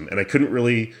fascism. And I couldn't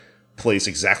really place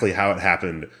exactly how it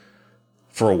happened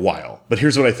for a while. But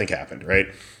here's what I think happened, right?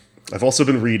 I've also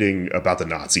been reading about the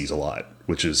Nazis a lot,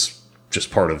 which is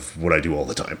just part of what I do all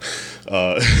the time.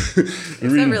 It's a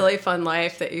really fun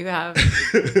life that you have.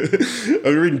 I've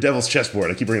been reading Devil's Chessboard.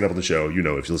 I keep bringing it up on the show, you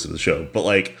know, if you listen to the show. But,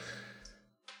 like,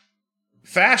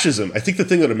 fascism, I think the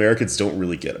thing that Americans don't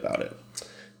really get about it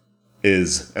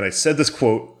is, and I said this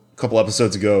quote a couple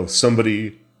episodes ago,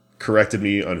 somebody corrected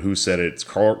me on who said it. It's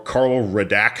Carl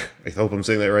Radak. I hope I'm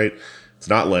saying that right. It's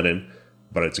not Lenin,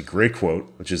 but it's a great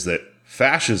quote, which is that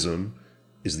fascism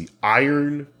is the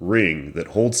iron ring that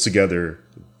holds together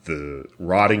the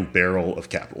rotting barrel of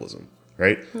capitalism,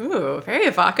 right? Ooh, very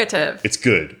evocative. It's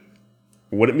good.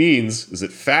 What it means is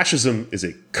that fascism is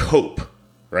a cope,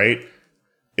 right?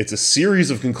 It's a series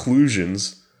of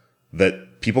conclusions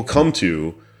that people come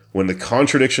to when the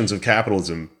contradictions of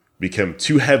capitalism become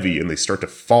too heavy and they start to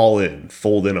fold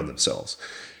in on themselves.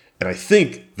 And I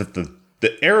think that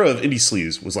the era of indie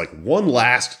sleaze was like one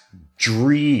last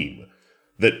dream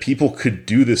that people could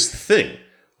do this thing.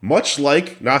 Much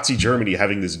like Nazi Germany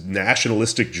having this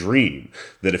nationalistic dream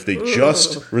that if they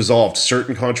just resolved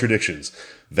certain contradictions,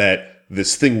 that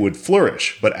this thing would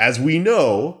flourish. But as we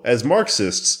know, as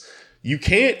Marxists, you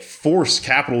can't force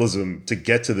capitalism to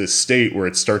get to this state where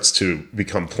it starts to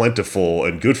become plentiful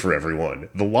and good for everyone.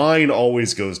 The line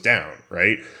always goes down,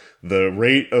 right? The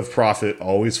rate of profit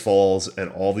always falls, and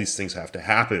all these things have to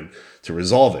happen to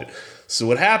resolve it. So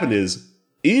what happened is,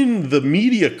 in the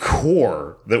media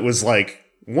core that was like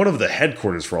one of the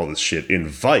headquarters for all this shit in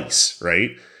Vice,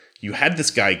 right? You had this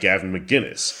guy, Gavin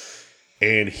McInnes,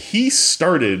 and he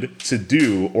started to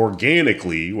do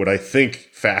organically what I think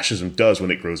fascism does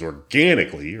when it grows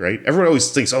organically, right? Everyone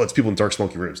always thinks, oh, it's people in dark,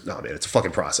 smoky rooms. No, man, it's a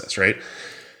fucking process, right?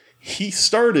 He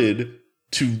started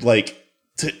to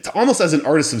to almost as an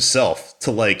artist himself,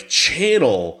 to like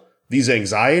channel these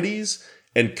anxieties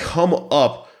and come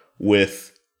up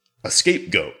with a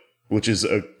scapegoat, which is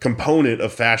a component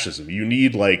of fascism. You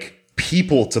need like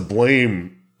people to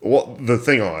blame the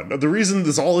thing on. The reason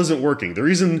this all isn't working, the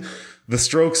reason the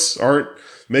Strokes aren't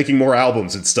making more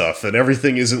albums and stuff, and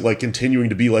everything isn't like continuing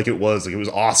to be like it was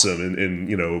awesome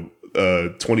in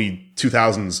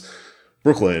 2000s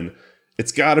Brooklyn,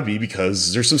 it's got to be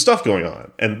because there's some stuff going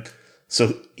on. And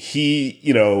so he,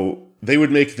 they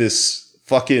would make this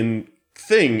fucking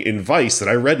thing in Vice that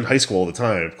I read in high school all the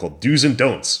time called Do's and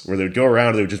Don'ts, where they would go around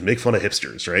and they would just make fun of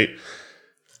hipsters, right?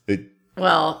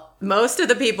 Well, most of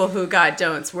the people who got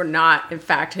don'ts were not, in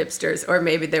fact, hipsters, or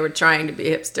maybe they were trying to be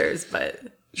hipsters, but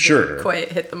didn't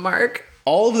quite hit the mark.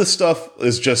 All of this stuff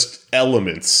is just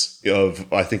elements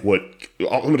of, I think, what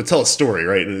I'm going to tell a story,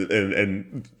 right?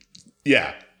 And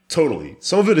yeah, totally.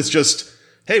 Some of it is just,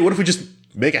 hey, what if we just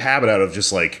make a habit out of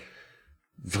just like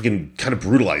fucking kind of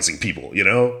brutalizing people,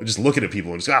 just looking at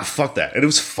people and just, fuck that. And it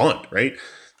was fun, right?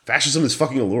 Fascism is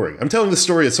fucking alluring. I'm telling this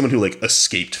story as someone who like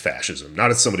escaped fascism, not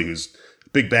as somebody who's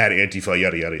big bad Antifa,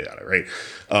 yada, yada, yada, right?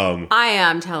 I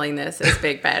am telling this as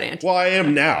big bad Antifa. Well, I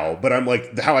am now, but I'm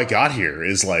like, how I got here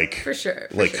is like, for sure,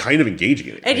 kind of engaging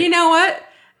in it. And right? You know what?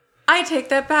 I take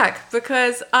that back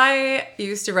because I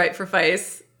used to write for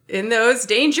Vice in those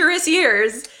dangerous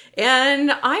years,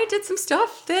 and I did some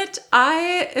stuff that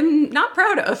I am not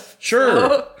proud of. Sure.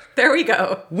 So, there we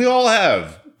go. We all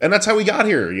have. And that's how we got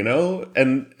here,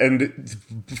 and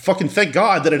fucking thank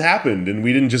God that it happened and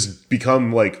we didn't just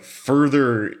become like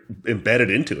further embedded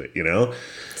into it,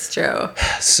 It's true.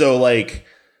 So like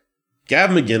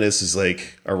Gavin McInnes is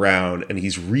like around and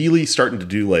he's really starting to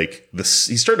do like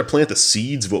he's starting to plant the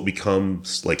seeds of what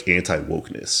becomes like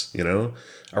anti-wokeness,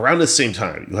 Around the same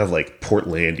time, you'll have like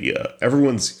Portlandia.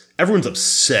 Everyone's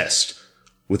obsessed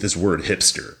with this word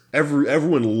hipster.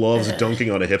 Everyone loves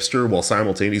dunking on a hipster while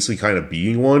simultaneously kind of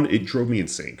being one. It drove me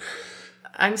insane.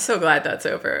 I'm so glad that's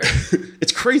over.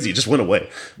 It's crazy. It just went away.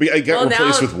 I got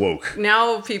replaced with woke.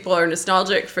 Now people are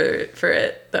nostalgic for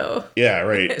it, though. Yeah,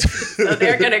 right. So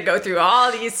they're going to go through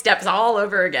all these steps all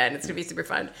over again. It's going to be super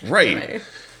fun. Right. Anyway.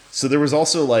 So there was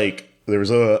also there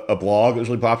was a blog that was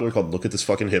really popular called Look at This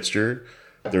Fucking Hipster.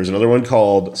 There was another one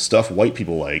called Stuff White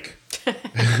People Like.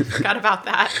 Forgot about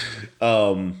that.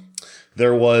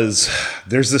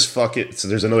 There's this fucking, so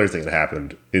there's another thing that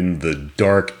happened in the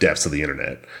dark depths of the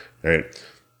internet, right?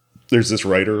 There's this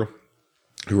writer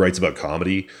who writes about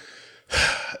comedy,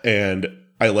 and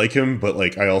I like him, but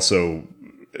like I also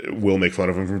will make fun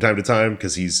of him from time to time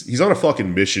because he's on a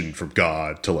fucking mission from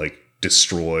God to like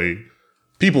destroy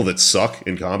people that suck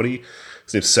in comedy.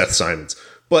 His name's Seth Simons.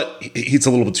 But it's a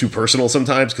little bit too personal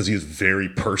sometimes because he's very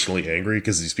personally angry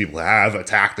because these people have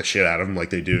attacked the shit out of him like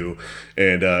they do.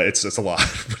 And it's a lot.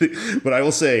 But I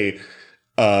will say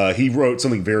he wrote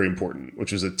something very important,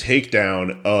 which is a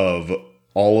takedown of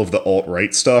all of the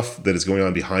alt-right stuff that is going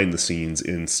on behind the scenes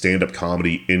in stand-up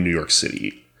comedy in New York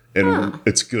City. And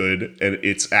it's good. And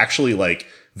it's actually like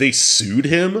they sued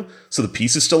him. So the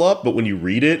piece is still up. But when you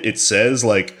read it, it says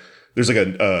like, there's like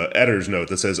a editor's note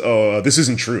that says, "Oh, this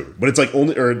isn't true," but it's like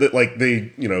only, or that like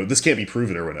they, this can't be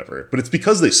proven or whatever. But it's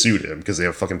because they sued him because they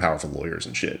have fucking powerful lawyers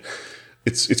and shit.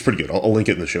 It's pretty good. I'll link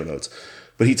it in the show notes.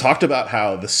 But he talked about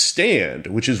how The Stand,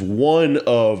 which is one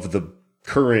of the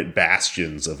current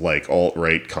bastions of like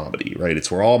alt-right comedy, right?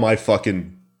 It's where all my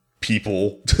fucking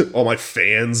people, all my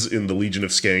fans in the Legion of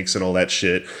Skanks and all that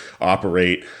shit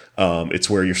operate. It's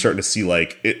where you're starting to see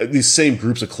like these same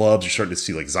groups of clubs. You're starting to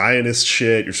see like Zionist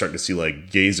shit. You're starting to see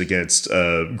like gays against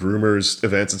groomers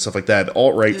events and stuff like that.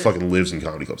 Alt-right fucking lives in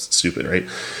comedy clubs. It's stupid, right?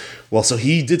 Well, so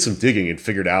he did some digging and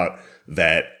figured out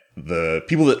that the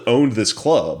people that owned this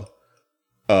club,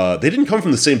 they didn't come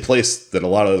from the same place that a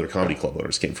lot of other comedy club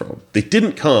owners came from. They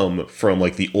didn't come from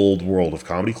like the old world of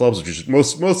comedy clubs, which is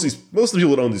most of the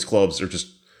people that own these clubs are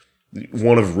just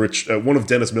one of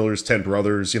Dennis Miller's 10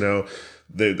 brothers,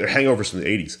 They're hangovers from the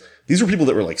 80s. These were people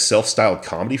that were like self-styled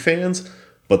comedy fans,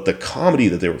 but the comedy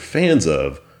that they were fans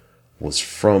of was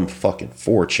from fucking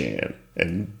 4chan.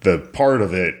 And the part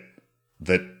of it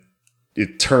that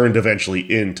it turned eventually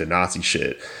into Nazi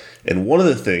shit. And one of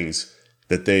the things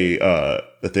that they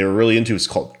were really into is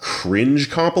called cringe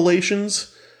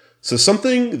compilations. So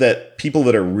something that people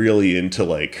that are really into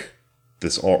like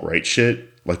this alt-right shit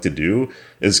like to do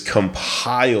is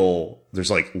compile.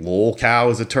 There's like lolcow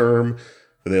is a term.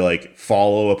 They like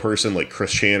follow a person like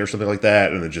Chris Chan or something like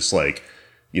that, and then just like,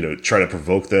 try to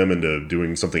provoke them into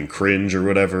doing something cringe or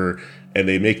whatever. And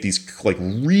they make these like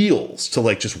reels to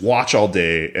like just watch all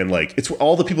day, and like it's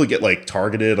all the people that get like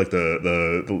targeted, like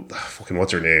the fucking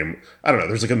what's her name? I don't know.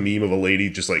 There's like a meme of a lady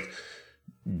just like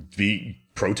be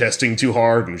protesting too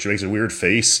hard, and she makes a weird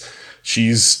face.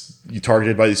 She's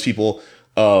targeted by these people.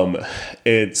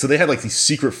 And so they had like these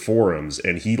secret forums,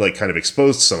 and he like kind of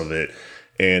exposed some of it.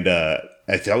 And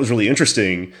I thought it was really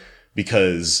interesting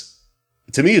because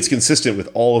to me, it's consistent with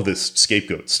all of this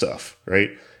scapegoat stuff,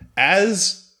 right?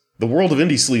 As the world of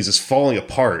indie sleaze is falling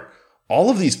apart, all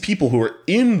of these people who are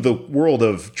in the world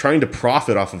of trying to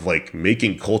profit off of like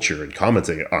making culture and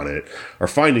commenting on it are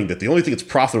finding that the only thing that's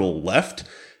profitable left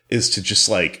is to just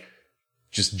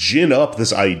gin up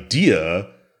this idea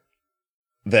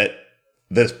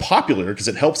that's popular because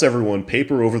it helps everyone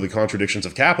paper over the contradictions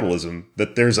of capitalism,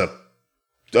 that there's a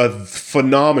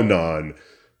phenomenon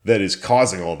that is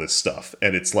causing all this stuff.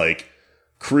 And it's like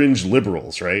cringe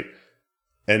liberals, right?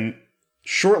 And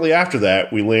shortly after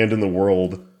that, we land in the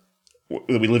world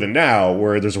that we live in now,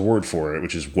 where there's a word for it,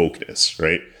 which is wokeness,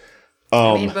 right?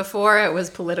 I mean, before it was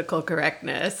political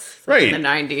correctness, like right? In the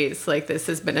 90s, like this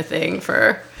has been a thing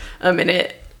for a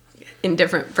minute in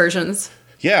different versions.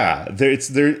 Yeah, it's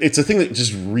a thing that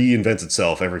just reinvents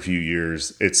itself every few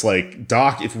years. It's like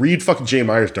read fucking Jay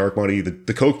Meyer's Dark Money.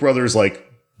 The Koch brothers like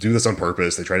do this on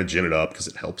purpose. They try to gin it up because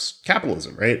it helps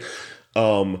capitalism, right?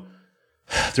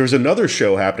 There was another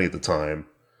show happening at the time.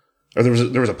 Or there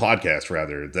was a podcast,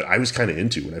 rather, that I was kind of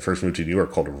into when I first moved to New York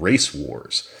called Race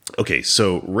Wars. Okay,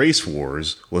 so Race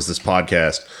Wars was this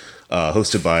podcast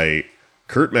hosted by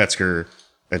Kurt Metzger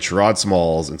and Sherrod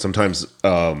Smalls, and sometimes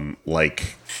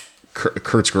like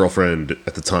Kurt's girlfriend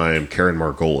at the time, Karen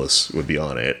Margolis, would be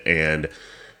on it. And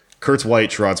Kurt's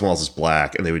white, Sherrod Smalls is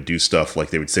black, and they would do stuff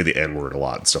like they would say the N-word a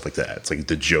lot and stuff like that. It's like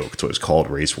the joke. It's what it's called,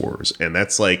 Race Wars. And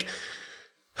that's like,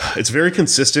 it's very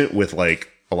consistent with like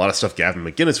a lot of stuff Gavin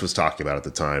McInnes was talking about at the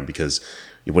time, because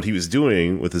what he was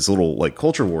doing with his little like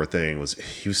culture war thing was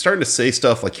he was starting to say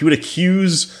stuff like he would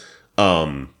accuse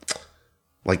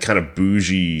like kind of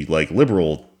bougie like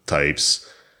liberal types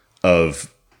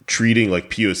of treating like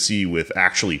POC with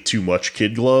actually too much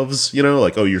kid gloves, you know,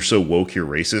 like, oh, you're so woke, you're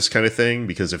racist kind of thing.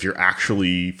 Because if you're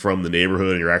actually from the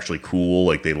neighborhood and you're actually cool,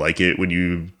 like they like it when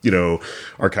you know,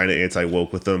 are kind of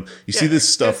anti-woke with them. You see this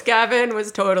stuff. Gavin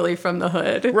was totally from the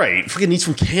hood. Right. Fucking he's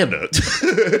from Canada.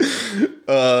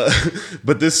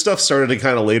 But this stuff started to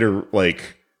kind of later,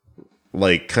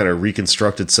 like kind of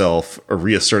reconstruct itself or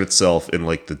reassert itself in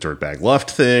like the dirtbag left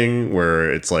thing,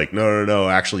 where it's like, no,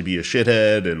 actually be a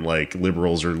shithead, and like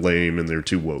liberals are lame and they're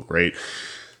too woke, right?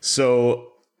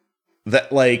 So that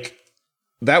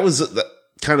was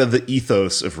kind of the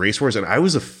ethos of Race Wars, and I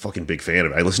was a fucking big fan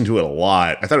of it. I listened to it a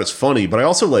lot. I thought it was funny, but I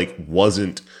also like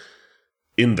wasn't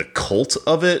in the cult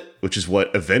of it, which is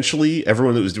what eventually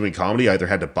everyone that was doing comedy either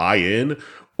had to buy in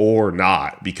or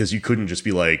not, because you couldn't just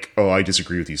be like, oh, I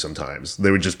disagree with you sometimes. They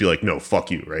would just be like, no,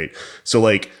 fuck you, right? So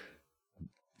like,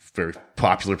 very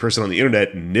popular person on the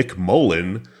internet, Nick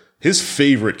Mullen, his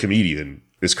favorite comedian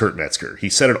is Kurt Metzger. He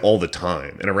said it all the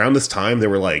time. And around this time,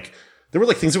 there were like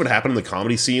things that would happen in the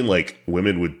comedy scene, like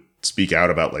women would speak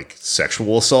out about like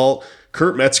sexual assault.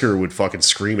 Kurt Metzger would fucking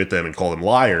scream at them and call them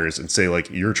liars and say like,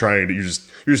 you're just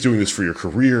doing this for your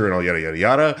career and all yada yada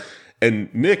yada.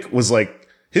 And Nick was like,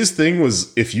 his thing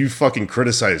was, if you fucking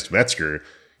criticized Metzger,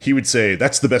 he would say,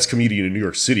 that's the best comedian in New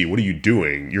York City. What are you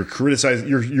doing? You're criticizing,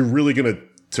 you're really gonna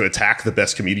to attack the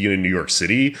best comedian in New York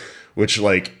City, which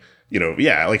like, you know,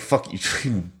 yeah, like fuck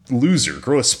you, loser,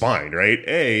 grow a spine, right?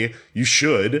 A, you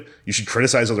should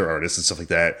criticize other artists and stuff like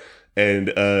that.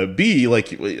 And B,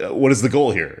 like, what is the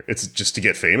goal here? It's just to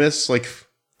get famous? Like,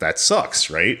 that sucks,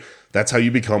 right? That's how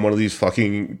you become one of these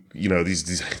fucking, you know,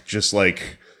 these just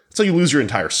like, that's how you lose your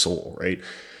entire soul, right?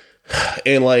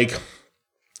 And like,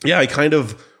 yeah, I kind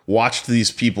of watched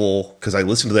these people, because I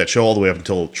listened to that show all the way up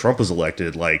until Trump was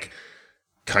elected, like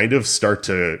kind of start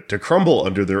to crumble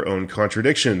under their own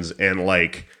contradictions. And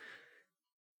like,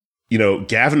 you know,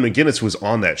 Gavin McInnes was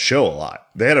on that show a lot.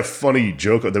 They had a funny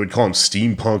joke. They would call him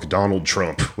Steampunk Donald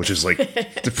Trump, which is like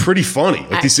pretty funny.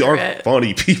 Like these are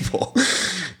funny people.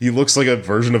 He looks like a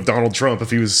version of Donald Trump if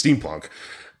he was steampunk.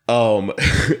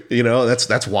 You know,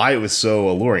 that's why it was so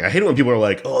alluring. I hate it when people are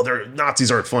like, oh, Nazis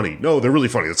aren't funny. No, they're really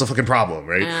funny. That's a fucking problem,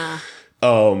 right?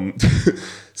 Yeah.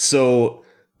 So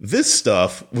this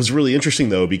stuff was really interesting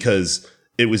though, because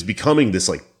it was becoming this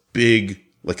like big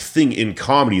like thing in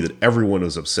comedy that everyone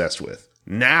was obsessed with.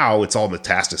 Now it's all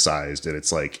metastasized and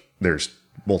it's like there's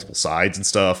multiple sides and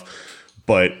stuff.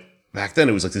 But back then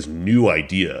it was like this new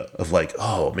idea of like,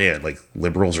 oh man, like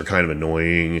liberals are kind of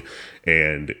annoying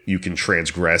and you can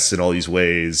transgress in all these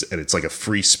ways. And it's like a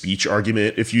free speech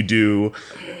argument if you do,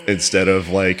 instead of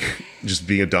like just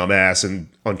being a dumbass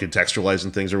and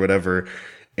uncontextualizing things or whatever.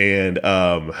 And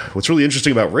what's really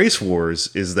interesting about Race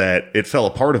Wars is that it fell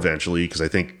apart eventually, because I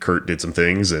think Kurt did some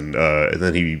things and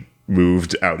then he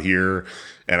moved out here.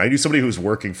 And I knew somebody who was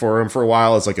working for him for a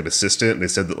while as like an assistant. And they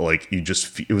said that like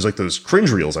it was like those cringe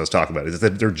reels I was talking about. Is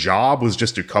that their job was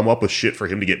just to come up with shit for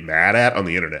him to get mad at on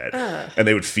the internet. And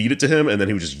they would feed it to him and then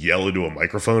he would just yell into a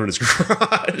microphone in his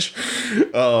garage.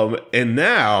 And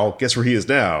now, guess where he is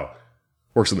now?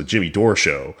 works on the Jimmy Dore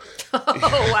show.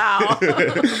 Oh, wow.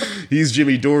 He's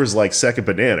Jimmy Dore's like second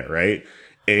banana, right?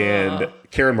 And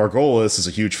Karen Margolis is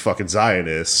a huge fucking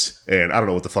Zionist, and I don't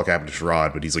know what the fuck happened to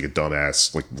Sherrod, but he's like a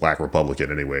dumbass, like black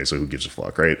Republican anyway, so who gives a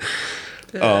fuck, right?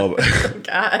 God.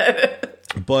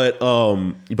 But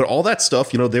all that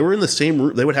stuff, you know, they were in the same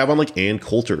room. They would have on like Ann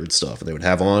Coulter and stuff, and they would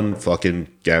have on fucking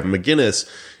Gavin McInnes,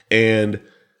 and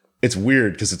it's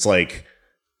weird because it's like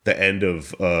the end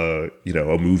of you know,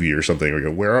 a movie or something. We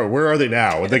go, where are they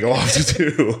now? What they go off to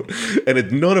do?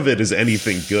 And none of it is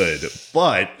anything good.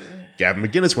 But Gavin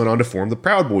McInnes went on to form the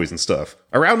Proud Boys and stuff.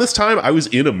 Around this time, I was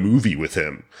in a movie with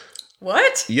him.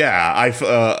 What? Yeah,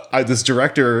 this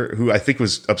director who I think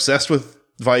was obsessed with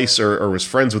Vice or was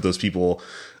friends with those people.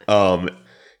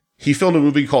 He filmed a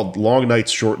movie called Long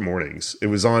Nights, Short Mornings. It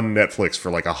was on Netflix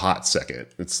for like a hot second.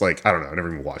 It's like, I don't know, I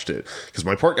never even watched it because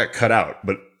my part got cut out.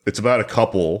 But it's about a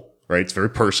couple, right? It's very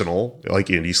personal, like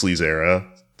indie sleaze era.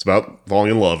 It's about falling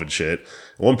in love and shit.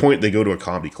 At one point, they go to a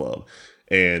comedy club,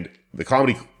 and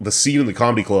the scene in the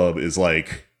comedy club is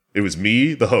like, it was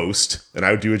me, the host, and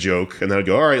I would do a joke, and then I'd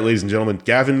go, all right, ladies and gentlemen,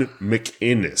 Gavin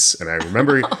McInnes. And I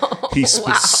remember he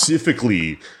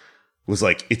specifically was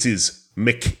like, it's his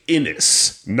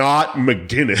McInnes, not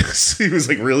McGinnis. He was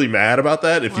like really mad about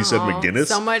that if you said McGinnis.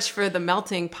 So much for the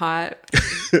melting pot.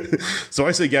 So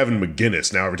I say Gavin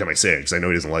McGinnis now every time I say it because I know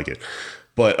he doesn't like it.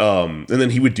 But, and then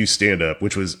he would do stand-up,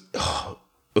 which was...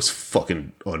 it was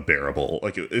fucking unbearable.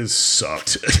 Like, it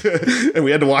sucked. And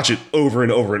we had to watch it over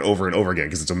and over and over and over again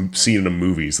because it's a scene in a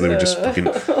movie. So they were just fucking...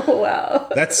 Wow.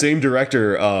 That same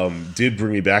director did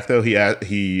bring me back, though. He asked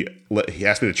me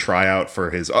to try out for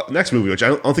his next movie, which I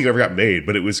don't think it ever got made,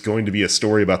 but it was going to be a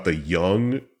story about the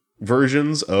young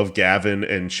versions of Gavin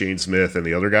and Shane Smith and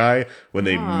the other guy when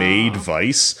they made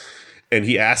Vice. And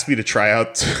he asked me to try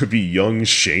out to be young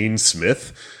Shane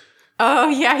Smith. Oh,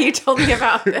 yeah, you told me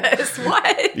about this.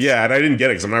 What? Yeah, and I didn't get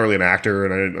it because I'm not really an actor,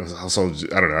 and I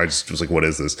don't know, I just was like, what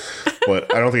is this?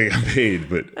 But I don't think I got paid,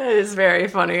 but... That is very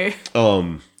funny.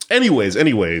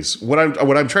 Anyways, what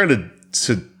I'm trying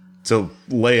to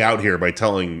lay out here by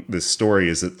telling this story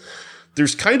is that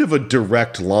there's kind of a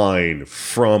direct line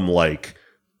from, like,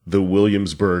 the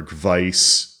Williamsburg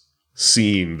Vice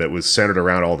scene that was centered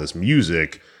around all this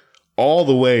music all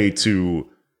the way to...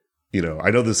 You know,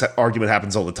 I know this argument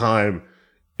happens all the time.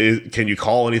 Can you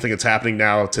call anything that's happening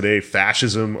now today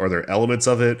fascism? Are there elements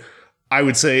of it? I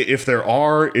would say if there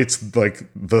are, it's like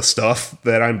the stuff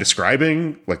that I'm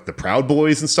describing, like the Proud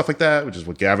Boys and stuff like that, which is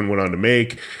what Gavin went on to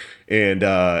make, and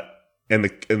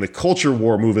the culture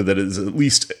war movement that is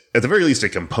at the very least a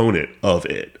component of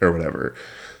it or whatever.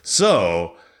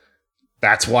 So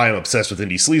that's why I'm obsessed with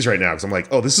indie sleaze right now because I'm like,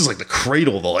 oh, this is like the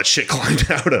cradle of all that shit climbed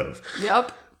out of.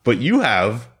 Yep. But you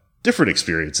have different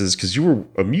experiences because you were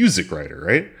a music writer,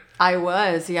 right? I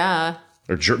was, yeah.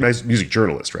 Or music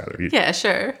journalist, rather. Yeah,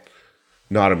 sure.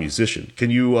 Not a musician. Can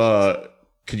you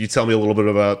tell me a little bit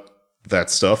about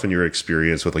that stuff and your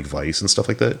experience with like Vice and stuff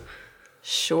like that?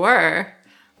 Sure.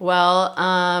 Well,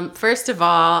 first of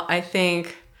all, I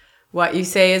think what you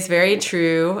say is very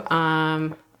true.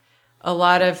 A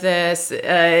lot of this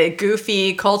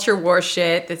goofy culture war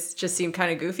shit that just seemed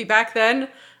kind of goofy back then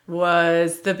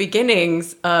was the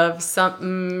beginnings of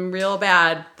something real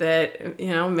bad that,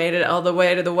 you know, made it all the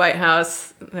way to the White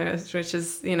House, which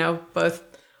is, you know, both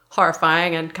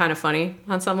horrifying and kind of funny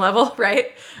on some level,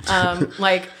 right?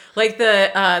 Like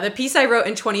the piece I wrote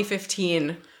in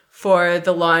 2015 for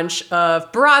the launch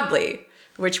of Broadly,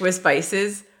 which was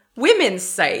Vice's women's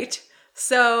site.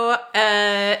 So,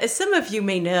 as some of you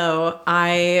may know,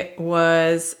 I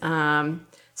was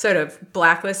sort of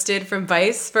blacklisted from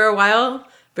Vice for a while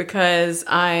because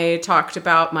I talked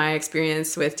about my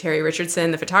experience with Terry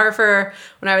Richardson, the photographer,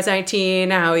 when I was 19,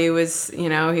 how he was, you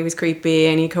know, he was creepy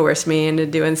and he coerced me into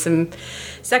doing some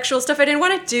sexual stuff I didn't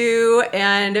want to do.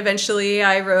 And eventually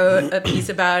I wrote a piece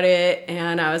about it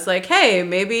and I was like, hey,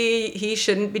 maybe he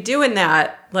shouldn't be doing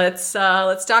that. Let's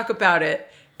talk about it.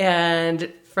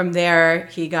 And from there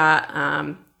he got,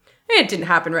 it didn't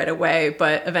happen right away,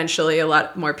 but eventually a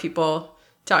lot more people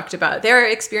talked about their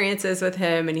experiences with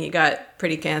him and he got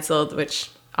pretty canceled,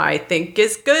 which I think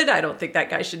is good. I don't think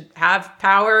that guy should have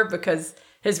power because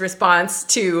his response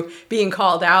to being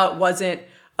called out wasn't,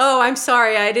 oh, I'm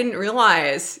sorry, I didn't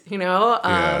realize, you know,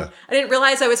 I didn't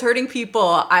realize I was hurting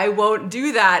people. I won't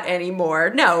do that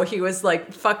anymore. No, he was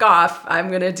like, fuck off. I'm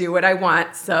going to do what I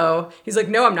want. So he's like,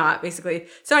 no, I'm not, basically.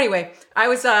 So anyway, I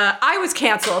was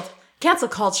canceled. Cancel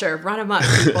culture, run amok,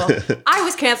 people. I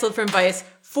was canceled from Vice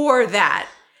for that.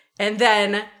 And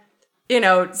then, you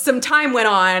know, some time went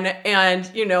on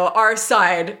and, you know, our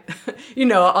side, you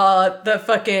know, the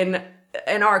fucking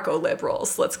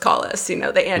anarcho-liberals, let's call us, the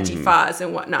Antifas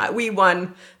and whatnot. We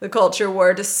won the culture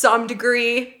war to some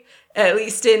degree, at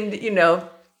least in,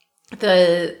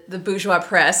 the bourgeois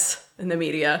press and the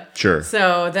media. Sure.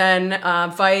 So then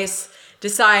Vice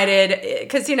decided,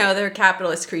 because, they're a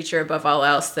capitalist creature above all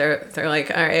else, they're like,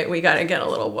 all right, we got to get a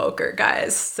little woker,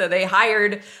 guys. So they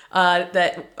hired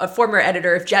a former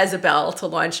editor of Jezebel to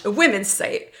launch a women's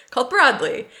site called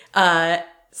Broadly.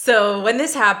 So when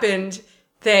this happened,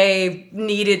 they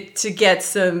needed to get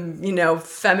some,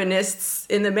 feminists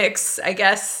in the mix, I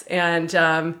guess.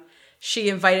 And she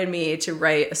invited me to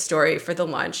write a story for the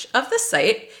launch of the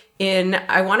site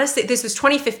I want to say, this was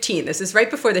 2015. This is right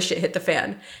before the shit hit the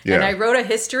fan. Yeah. And I wrote a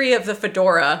history of the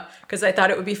fedora because I thought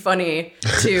it would be funny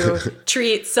to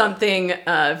treat something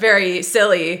very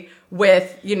silly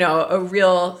with, a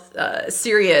real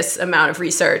serious amount of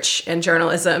research and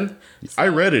journalism. I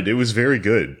read it. It was very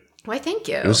good. Why, thank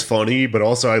you. It was funny, but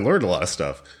also I learned a lot of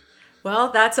stuff. Well,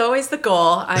 that's always the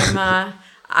goal.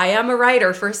 I am a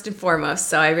writer first and foremost,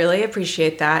 so I really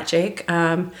appreciate that, Jake.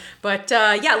 But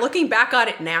looking back on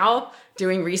it now,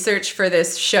 doing research for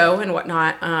this show and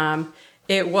whatnot,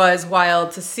 it was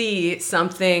wild to see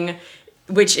something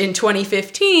which in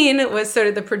 2015 was sort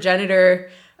of the progenitor.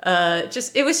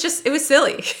 It was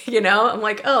silly, I'm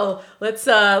like, oh,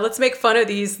 let's make fun of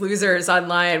these losers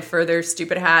online for their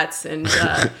stupid hats and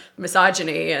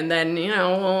misogyny, and then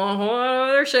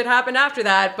other shit happened after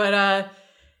that, but.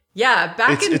 Yeah,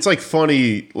 it's like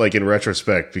funny, like in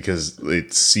retrospect, because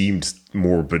it seemed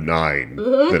more benign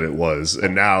than it was,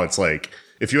 and now it's like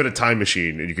if you had a time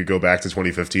machine and you could go back to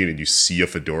 2015 and you see a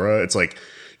fedora, it's like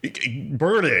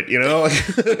burn it,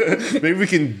 Maybe we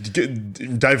can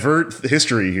divert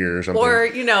history here or something. Or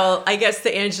I guess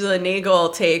the Angela Nagel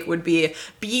take would be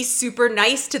super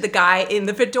nice to the guy in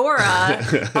the fedora,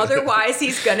 otherwise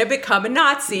he's gonna become a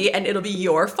Nazi and it'll be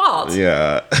your fault.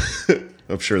 Yeah.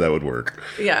 I'm sure that would work.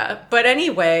 Yeah. But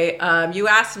anyway, you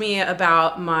asked me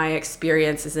about my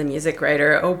experience as a music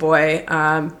writer. Oh, boy.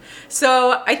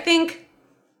 So I think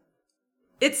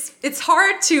it's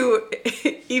hard to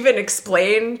even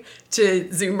explain to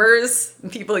Zoomers,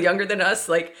 people younger than us,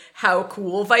 like how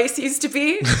cool Vice used to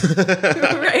be,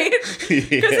 right?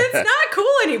 Because it's not cool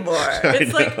anymore.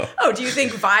 It's like, oh, do you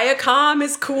think Viacom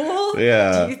is cool?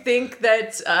 Yeah. Do you think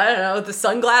that, I don't know, the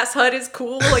Sunglass Hut is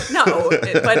cool? Like, no,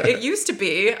 but it used to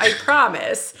be, I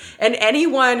promise. And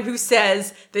anyone who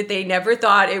says that they never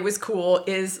thought it was cool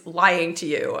is lying to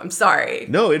you. I'm sorry.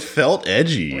 No, it felt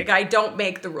edgy. Like, I don't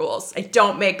make the rules. I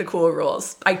don't make the cool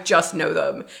rules. I just know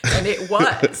them. And it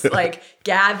was like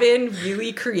Gavin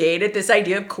really created this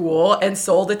idea of cool and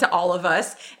sold it to all of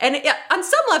us. And on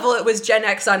some level, it was Gen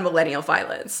X on millennial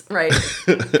violence, right?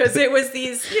 Because it was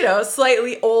these,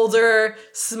 slightly older,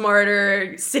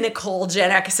 smarter, cynical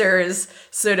Gen Xers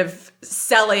sort of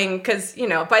selling. Because,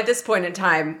 by this point in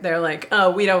time, they're like, oh,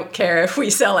 we don't care if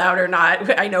we sell out or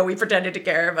not. I know we pretended to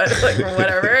care, but like,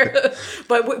 whatever.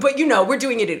 but we're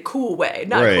doing it in a cool way,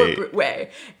 not a corporate way.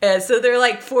 And so they're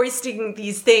like foisting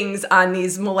these things on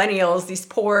these millennials, these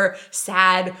poor,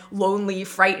 sad, lonely,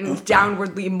 frightened,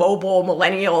 downwardly mobile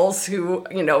millennials who,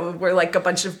 were like a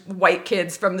bunch of white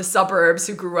kids from the suburbs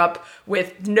who grew up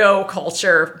with no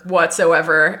culture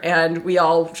whatsoever. And we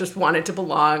all just wanted to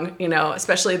belong,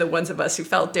 especially the ones of us who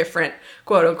felt different,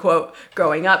 quote unquote,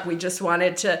 growing up. We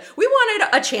wanted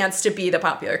a chance to be the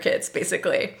popular kids,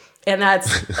 basically. And that's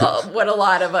what a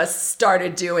lot of us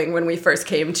started doing when we first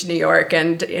came to New York,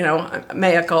 and,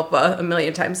 mea culpa a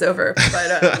million times over.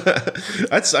 But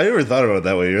I never thought about it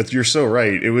that way. You're so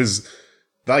right. It was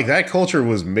like that culture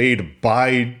was made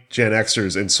by Gen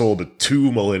Xers and sold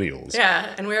to millennials.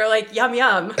 Yeah, and we were like, yum,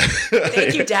 yum.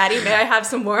 Thank you, Daddy. May I have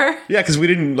some more? Yeah, because we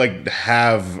didn't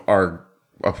have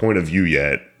a point of view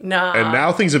yet. No. And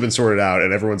now things have been sorted out,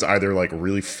 and everyone's either like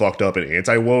really fucked up and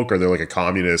anti-woke, or they're like a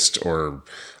communist, or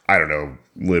I don't know,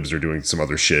 libs are doing some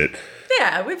other shit.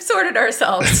 Yeah, we've sorted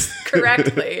ourselves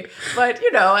correctly. But,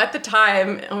 at the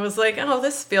time, I was like, oh,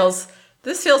 this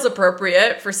feels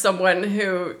appropriate for someone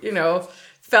who,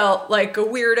 felt like a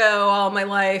weirdo all my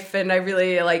life, and I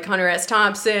really like Hunter S.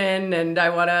 Thompson, and I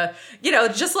want to,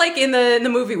 just like in the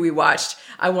movie we watched,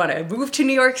 I want to move to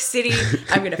New York City.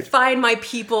 I'm going to find my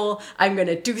people. I'm going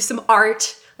to do some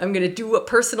art. I'm going to do a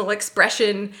personal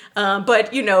expression. But,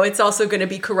 it's also going to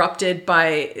be corrupted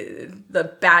by the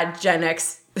bad Gen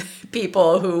X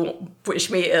people who wish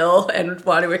me ill and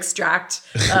want to extract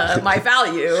my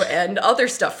value and other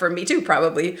stuff from me too,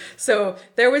 probably. So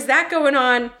there was that going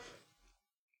on.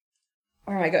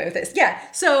 Where am I going with this? Yeah.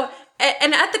 So,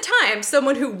 and at the time,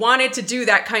 someone who wanted to do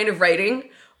that kind of writing,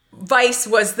 Vice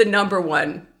was the number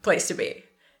one place to be.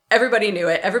 Everybody knew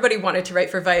it. Everybody wanted to write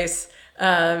for Vice.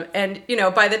 And, you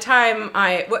know, by the time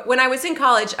when I was in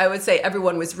college, I would say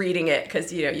everyone was reading it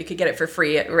because, you know, you could get it for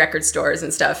free at record stores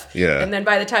and stuff. Yeah. And then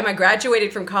by the time I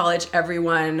graduated from college,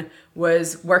 everyone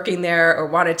was working there or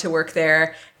wanted to work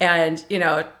there. And, you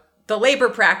know, the labor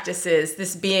practices,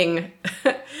 this being,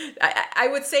 I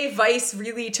would say Vice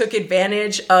really took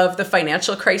advantage of the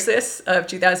financial crisis of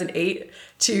 2008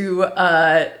 to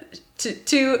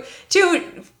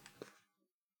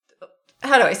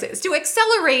how do I say this? To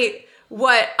accelerate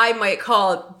what I might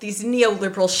call these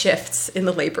neoliberal shifts in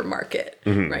the labor market,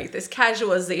 right? This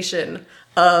casualization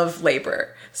of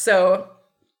labor. So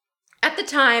at the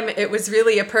time, it was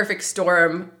really a perfect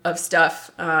storm of stuff.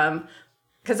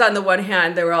 Because on the one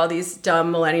hand, there were all these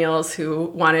dumb millennials who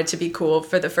wanted to be cool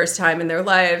for the first time in their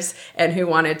lives and who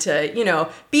wanted to, you know,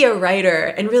 be a writer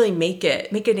and really make a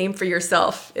name for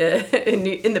yourself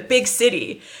in the big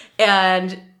city.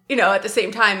 And, you know, at the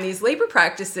same time, these labor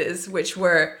practices, which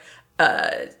were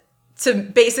to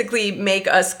basically make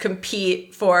us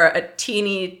compete for a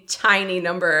teeny tiny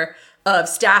number of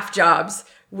staff jobs,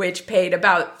 which paid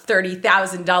about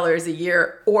 $30,000 a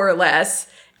year or less.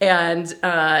 And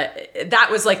that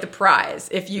was like the prize.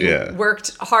 If you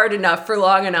worked hard enough for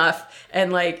long enough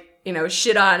and, like, you know,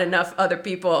 shit on enough other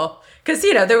people. Because,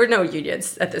 you know, there were no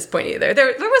unions at this point either.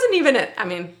 There wasn't even I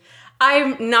mean,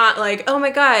 I'm not like, oh my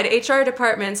God, HR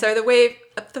departments are the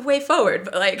way forward.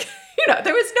 But, like, you know,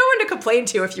 there was no one to complain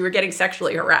to if you were getting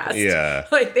sexually harassed. Yeah.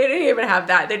 Like, they didn't even have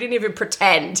that. They didn't even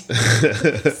pretend.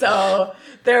 So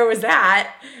there was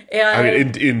that. And I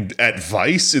mean, at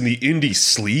Vice, in the indie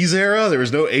sleaze era, there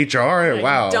was no HR.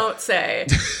 Wow. Don't say.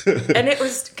 And it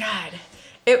was, God,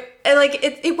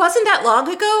 it wasn't that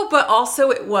long ago, but also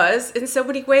it was in so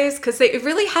many ways because it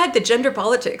really had the gender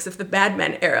politics of the Mad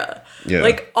Men era. Yeah.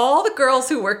 Like, all the girls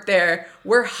who worked there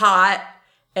were hot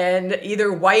and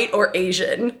either white or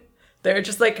Asian. They're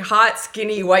just like hot,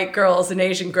 skinny white girls and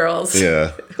Asian girls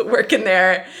working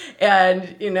there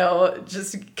and, you know,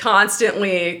 just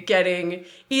constantly getting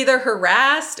either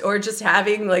harassed or just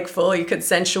having like fully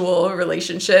consensual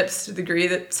relationships to the degree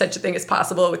that such a thing is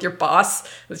possible with your boss,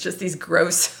 with just these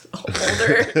gross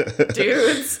older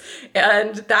dudes.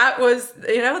 And that was,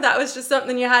 you know, that was just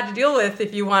something you had to deal with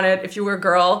if you were a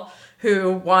girl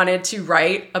who wanted to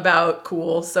write about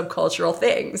cool subcultural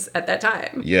things at that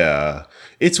time. Yeah.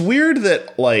 It's weird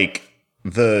that, like,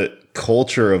 the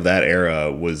culture of that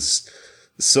era was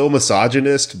so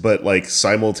misogynist, but, like,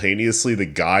 simultaneously the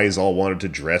guys all wanted to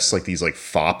dress like these, like,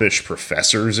 foppish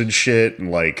professors and shit and,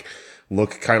 like,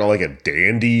 look kind of like a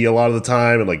dandy a lot of the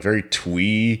time and, like, very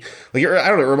twee. Like, I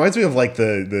don't know, it reminds me of, like,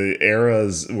 the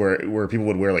eras where people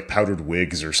would wear, like, powdered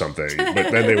wigs or something,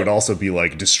 but then they would also be,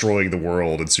 like, destroying the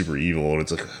world and super evil, and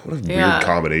it's like, what a weird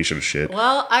combination of shit.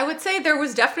 Well, I would say there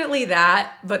was definitely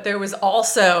that, but there was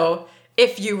also,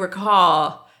 if you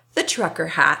recall, the trucker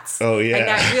hats. Oh, yeah. Like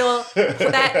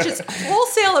that just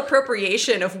wholesale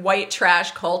appropriation of white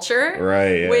trash culture.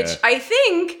 Right, yeah. Which I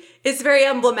think is very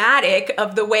emblematic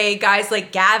of the way guys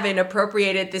like Gavin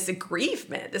appropriated this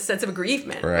sense of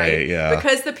aggrievement. Right, yeah.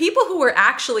 Because the people who were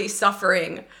actually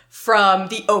suffering from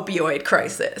the opioid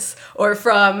crisis or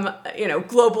from, you know,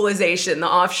 globalization, the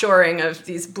offshoring of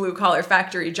these blue collar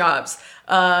factory jobs,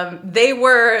 they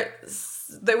were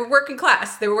working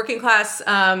class. They were working class.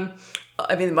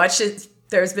 I mean,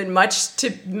 there's been much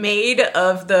made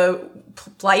of the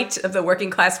plight of the working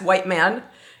class white man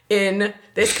in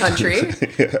this country.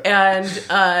 And,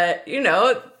 you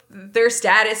know, their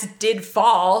status did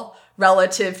fall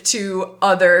relative to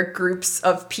other groups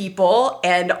of people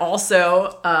and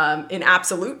also in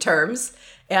absolute terms.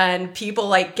 And people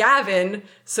like Gavin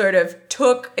sort of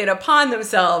took it upon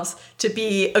themselves to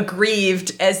be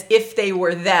aggrieved as if they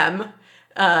were them.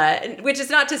 Which is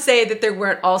not to say that there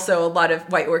weren't also a lot of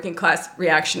white working class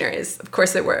reactionaries. Of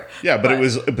course there were. Yeah, but it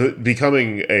was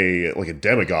becoming a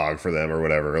demagogue for them or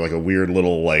whatever, like a weird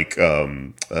little like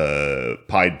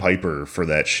Pied Piper for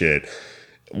that shit.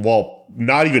 While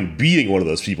not even being one of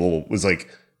those people was like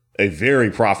a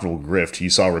very profitable grift you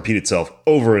saw repeat itself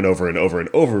over and over and over and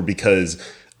over because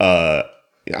I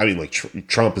mean, like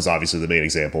Trump is obviously the main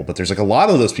example, but there's like a lot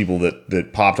of those people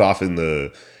that popped off in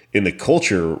the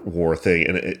culture war thing,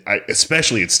 and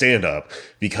especially at stand-up,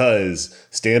 because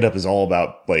stand-up is all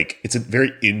about, like, it's a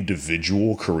very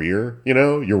individual career, you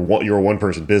know? You're a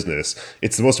one-person business.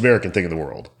 It's the most American thing in the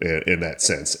world, in that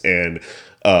sense. And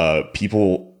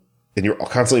people, and you're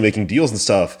constantly making deals and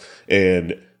stuff,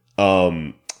 and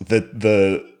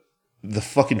the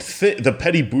fucking the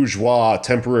petty bourgeois,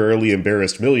 temporarily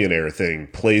embarrassed millionaire thing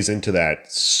plays into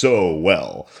that so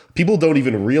well. People don't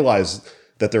even realize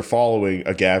that they're following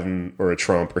a Gavin or a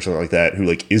Trump or something like that who,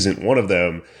 like, isn't one of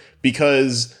them,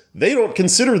 because they don't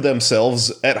consider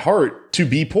themselves at heart to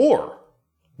be poor.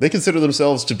 They consider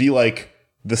themselves to be like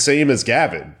the same as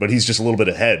Gavin, but he's just a little bit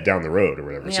ahead down the road or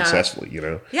whatever, successfully, you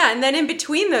know? Yeah, and then in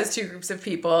between those two groups of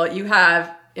people, you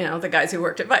have, you know, the guys who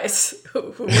worked at Vice,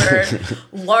 who were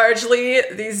largely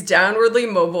these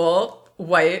downwardly mobile,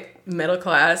 white,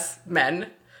 middle-class men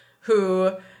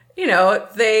who, you know,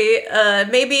 they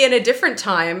maybe in a different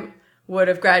time would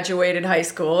have graduated high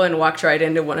school and walked right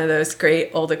into one of those great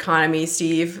old economy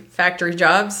Steve factory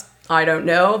jobs. I don't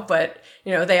know, but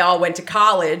you know, they all went to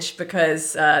college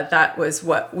because that was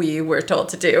what we were told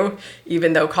to do,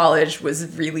 even though college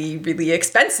was really, really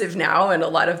expensive now. And a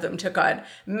lot of them took on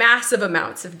massive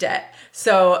amounts of debt.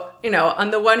 So, you know, on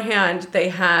the one hand, they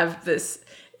have this,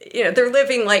 you know, they're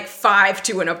living like 5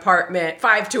 to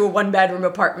a 1 bedroom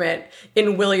apartment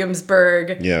in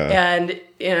Williamsburg. Yeah. And,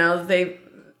 you know, they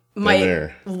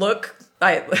might look...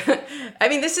 I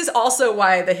mean, this is also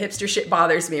why the hipster shit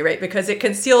bothers me, right? Because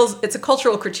it's a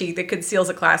cultural critique that conceals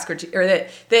a class critique, or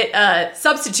that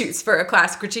substitutes for a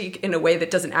class critique in a way that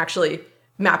doesn't actually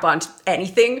map onto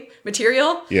anything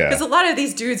material. Yeah. Because a lot of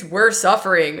these dudes were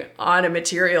suffering on a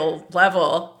material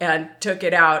level and took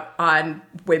it out on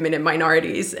women and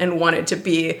minorities and wanted to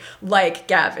be like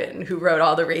Gavin, who wrote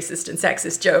all the racist and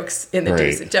sexist jokes in the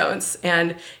Do's and Don'ts.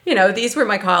 And, you know, these were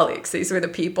my colleagues. These were the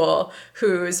people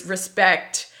whose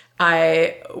respect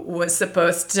I was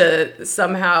supposed to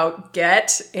somehow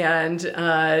get and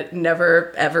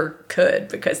never, ever could,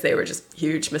 because they were just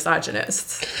huge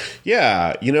misogynists.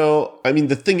 Yeah, you know, I mean,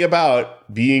 the thing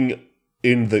about being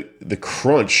in the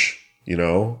crunch, you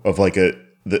know, of like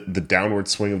the downward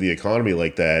swing of the economy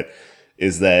like that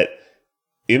is that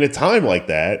in a time like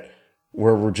that,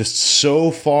 where we're just so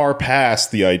far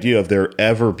past the idea of there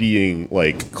ever being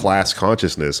like class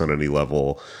consciousness on any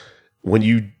level, when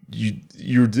you're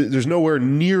there's nowhere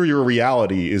near your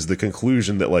reality is the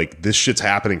conclusion that like this shit's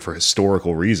happening for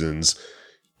historical reasons,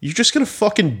 you're just gonna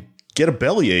fucking get a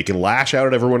bellyache and lash out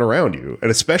at everyone around you, and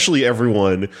especially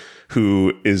everyone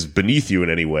who is beneath you in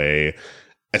any way,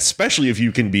 especially if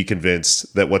you can be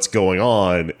convinced that what's going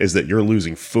on is that you're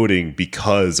losing footing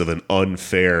because of an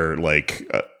unfair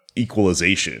like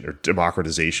equalization or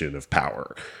democratization of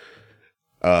power.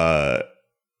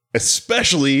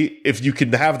 Especially if you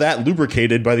can have that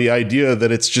lubricated by the idea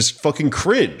that it's just fucking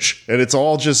cringe and it's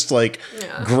all just like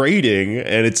grating,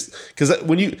 and it's because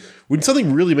when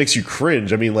something really makes you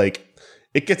cringe, I mean, like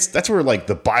that's where like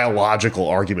the biological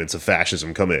arguments of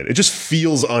fascism come in. It just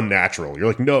feels unnatural. You're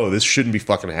like, no, this shouldn't be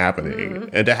fucking happening.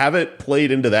 And to have it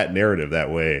played into that narrative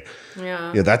that way,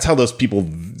 that's how those people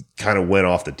kind of went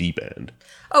off the deep end.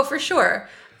 Oh, for sure.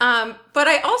 But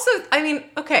I mean,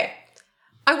 okay.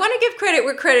 I want to give credit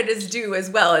where credit is due as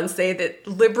well and say that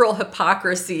liberal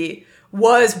hypocrisy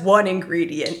was one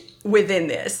ingredient within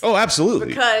this. Oh, absolutely.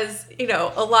 Because, you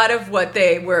know, a lot of what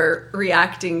they were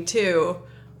reacting to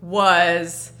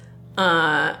was,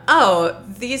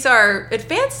 these are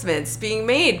advancements being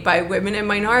made by women and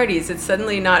minorities. It's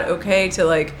suddenly not okay to,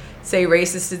 like, say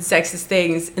racist and sexist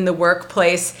things in the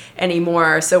workplace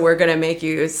anymore, so we're going to make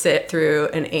you sit through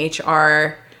an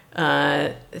HR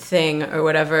thing or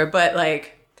whatever. But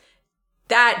like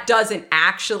that doesn't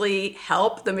actually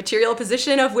help the material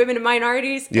position of women and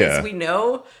minorities, as we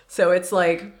know. So it's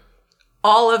like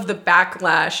all of the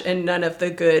backlash and none of the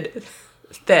good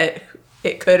that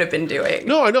it could have been doing.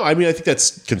 No, I know. I mean, I think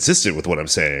that's consistent with what I'm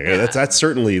saying. Yeah. That's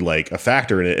certainly like a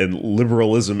factor in it. And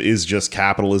liberalism is just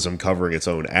capitalism covering its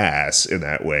own ass in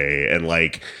that way. And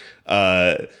like,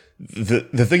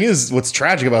 the thing is, what's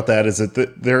tragic about that is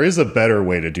that there is a better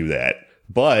way to do that.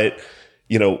 But,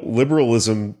 you know,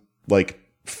 liberalism, like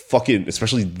fucking,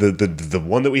 especially the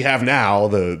one that we have now,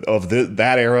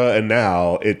 that era and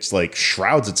now, it's like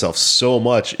shrouds itself so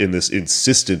much in this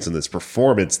insistence and this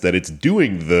performance that it's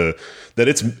doing that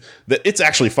it's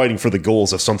actually fighting for the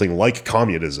goals of something like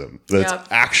communism, that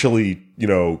actually, you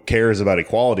know, cares about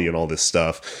equality and all this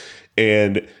stuff.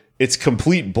 And it's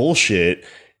complete bullshit.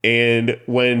 And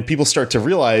when people start to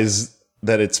realize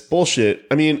that it's bullshit,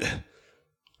 I mean,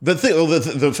 the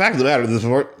fact of the matter,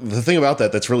 the thing about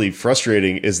that's really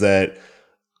frustrating is that,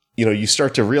 you know, you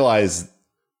start to realize,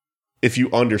 if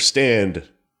you understand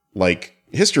like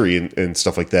history and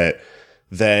stuff like that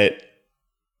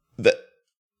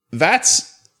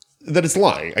it's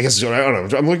lying. I guess, I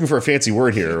don't know. I'm looking for a fancy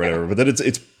word here or whatever, but that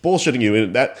it's bullshitting you,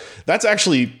 and that's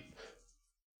actually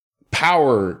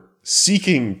power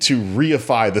seeking to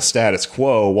reify the status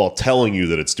quo while telling you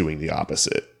that it's doing the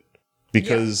opposite,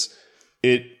 because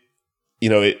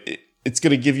it's going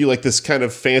to give you like this kind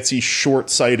of fancy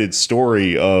short-sighted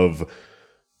story of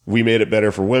we made it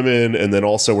better for women, and then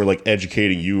also we're like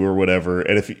educating you or whatever.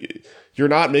 And if you're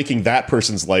not making that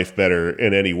person's life better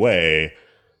in any way,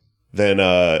 then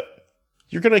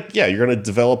you're gonna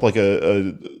develop like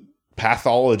a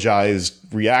pathologized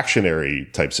reactionary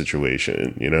type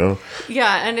situation, you know?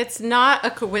 Yeah, and it's not a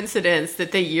coincidence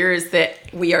that the years that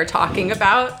we are talking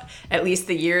about, at least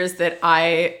the years that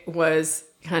I was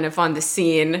kind of on the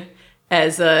scene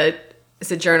as a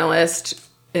journalist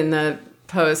in the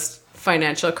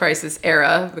post-financial crisis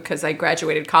era, because I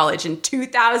graduated college in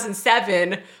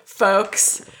 2007,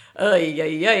 folks.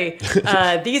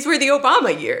 These were the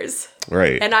Obama years.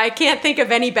 Right. And I can't think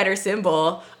of any better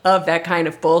symbol of that kind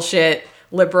of bullshit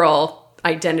liberal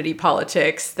identity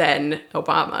politics than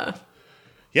Obama.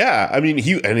 Yeah, I mean,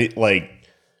 something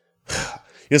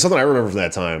I remember from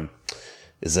that time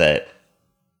is that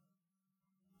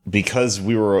because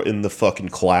we were in the fucking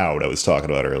cloud I was talking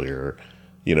about earlier,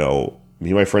 you know,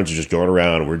 me and my friends are just going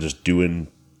around and we're just doing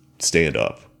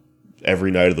stand-up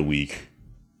every night of the week,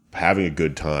 having a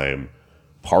good time,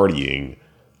 partying.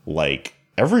 Like,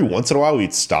 every once in a while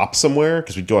we'd stop somewhere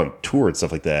because we'd go on tour and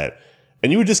stuff like that,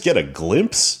 and you would just get a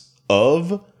glimpse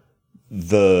of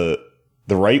the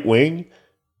right wing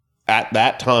at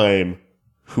that time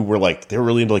who were like, they were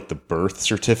really into like the birth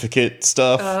certificate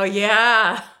stuff. Oh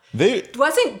yeah.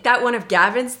 Wasn't that one of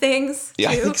Gavin's things too?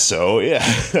 Yeah, I think so. Yeah.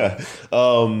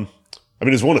 I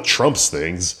mean, it's one of Trump's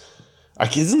things.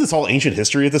 Isn't this all ancient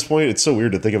history at this point? It's so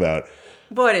weird to think about.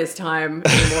 What is time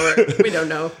anymore? We don't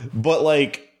know. But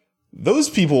like, those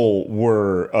people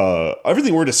were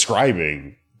everything we're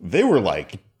describing. They were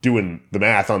like doing the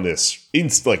math on this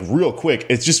like real quick.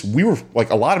 It's just, we were like,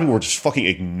 a lot of people were just fucking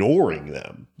ignoring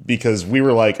them because we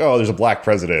were like, oh, there's a black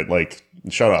president. Like,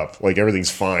 shut up. Like,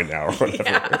 everything's fine now or whatever.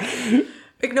 Yeah.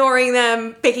 Ignoring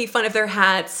them, making fun of their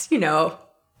hats, you know.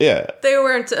 Yeah. They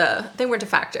weren't a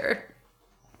factor.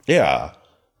 Yeah.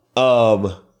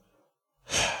 I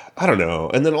don't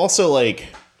know. And then also, like,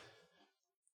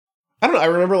 I don't know. I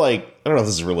remember, like, I don't know if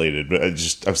this is related, but I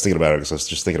was thinking about it because I was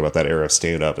just thinking about that era of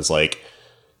stand-up. It's like,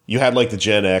 you had, like, the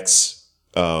Gen X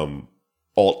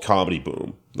alt comedy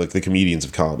boom, like the comedians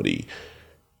of comedy.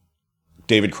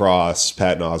 David Cross,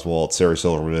 Patton Oswalt, Sarah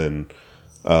Silverman,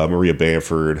 Maria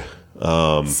Bamford.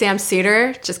 Sam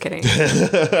Cedar? Just kidding.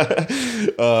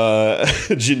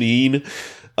 Janine.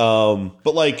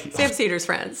 But like, Sam Cedar's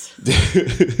friends.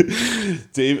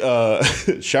 Dave,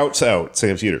 shouts out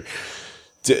Sam Cedar.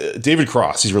 David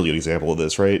Cross, he's really an example of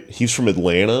this, right? He's from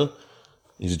Atlanta.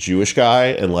 He's a Jewish guy,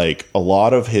 and like a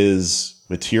lot of his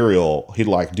material, he'd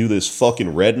like do this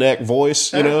fucking redneck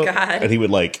voice, you know? God. And he would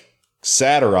like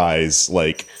satirize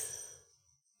like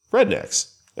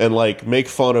rednecks and like make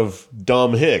fun of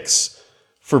dumb hicks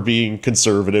for being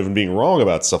conservative and being wrong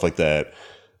about stuff like that.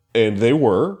 And they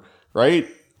were, right?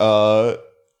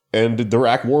 And the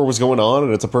Iraq War was going on,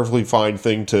 and it's a perfectly fine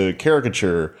thing to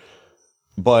caricature.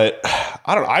 But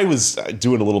I don't know, I was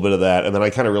doing a little bit of that, and then I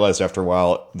kind of realized after a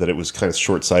while that it was kind of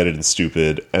short-sighted and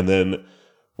stupid. And then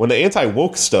when the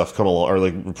anti-woke stuff come along, or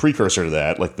like the precursor to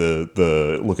that, like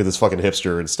the look at this fucking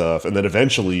hipster and stuff, and then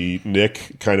eventually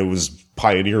Nick kind of was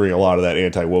pioneering a lot of that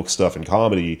anti-woke stuff in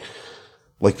comedy,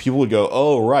 like people would go,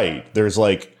 oh, right, there's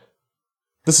like,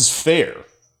 this is fair.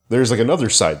 There's like another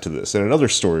side to this and another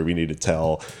story we need to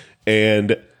tell.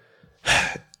 And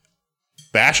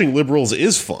bashing liberals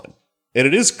is fun. And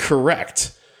it is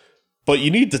correct, but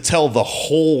you need to tell the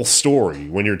whole story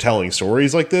when you're telling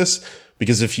stories like this,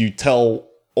 because if you tell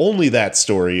only that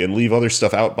story and leave other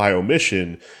stuff out by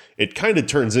omission, it kind of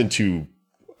turns into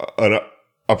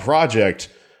a project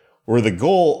where the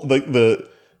goal, the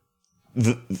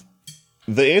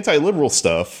anti-liberal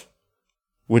stuff,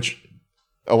 which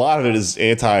a lot of it is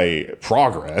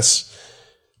anti-progress,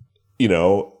 you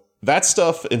know, that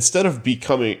stuff, instead of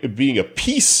being a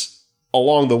piece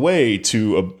along the way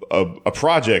to a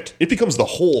project, it becomes the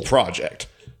whole project,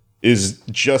 is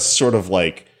just sort of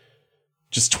like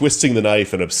just twisting the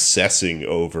knife and obsessing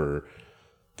over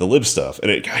the lib stuff.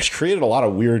 And it created a lot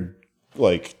of weird,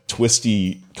 like,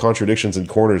 twisty contradictions and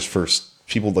corners for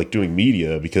people like doing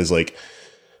media, because like,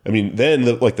 I mean, then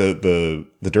the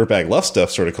dirtbag left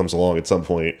stuff sort of comes along at some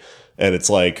point, and it's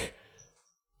like,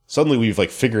 suddenly we've like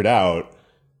figured out,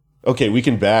 okay, we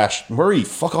can bash Murray,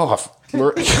 fuck off.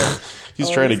 He's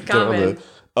trying to get on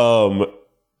the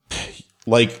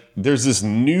like, there's this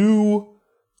new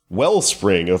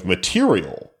wellspring of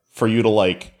material for you to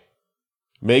like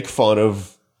make fun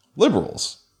of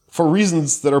liberals for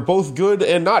reasons that are both good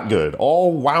and not good,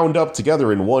 all wound up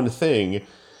together in one thing.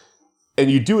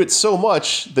 And you do it so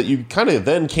much that you kind of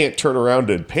then can't turn around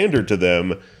and pander to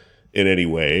them in any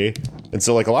way. And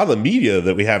so like a lot of the media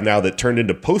that we have now that turned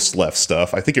into post-left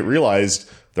stuff, I think it realized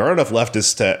there aren't enough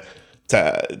leftists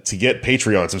to get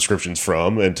Patreon subscriptions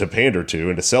from and to pander to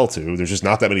and to sell to. There's just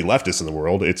not that many leftists in the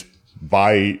world. It's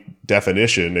by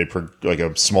definition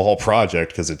a small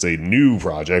project because it's a new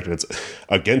project and it's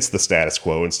against the status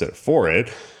quo instead of for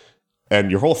it. And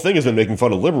your whole thing has been making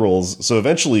fun of liberals. So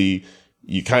eventually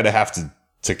you kind of have to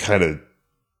pander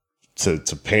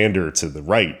to the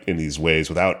right in these ways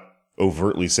without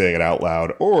overtly saying it out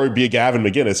loud, or be a Gavin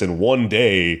McInnes and one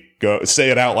day go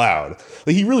say it out loud.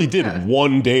 Like he really did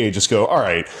one day just go, all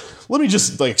right, let me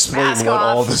just like explain Mask what off.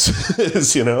 all this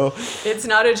is, you know? It's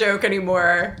not a joke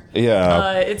anymore.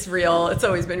 Yeah. It's real. It's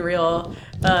always been real.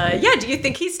 Do you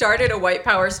think he started a white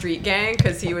power street gang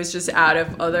because he was just out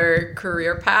of other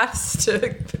career paths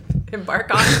to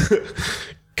embark on?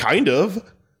 Kind of.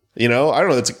 You know, I don't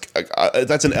know.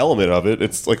 That's an element of it.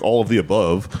 It's like all of the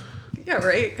above. Yeah,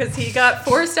 right. Because he got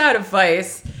forced out of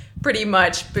Vice pretty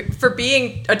much for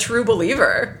being a true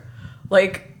believer.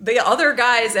 Like the other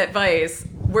guys at Vice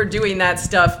were doing that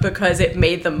stuff because it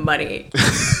made them money.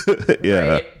 Yeah.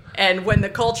 Right? And when the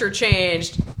culture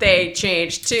changed, they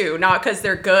changed too. Not because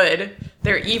they're good.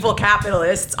 They're evil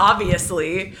capitalists,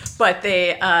 obviously, but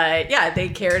they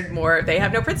cared more. They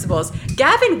have no principles.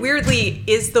 Gavin, weirdly,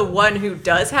 is the one who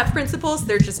does have principles.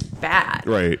 They're just bad.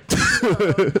 Right.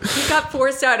 He got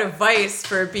forced out of Vice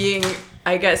for being,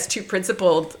 I guess, too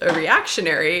principled a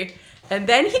reactionary. And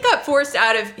then he got forced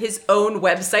out of his own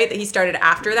website that he started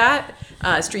after that,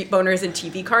 Street Boners and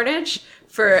TV Carnage,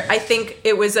 for, I think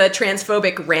it was a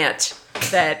transphobic rant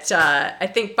that I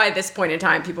think by this point in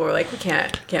time, people were like, we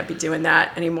can't be doing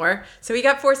that anymore. So he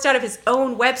got forced out of his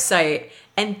own website.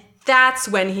 And that's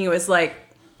when he was like,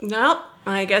 nope,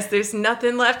 I guess there's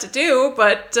nothing left to do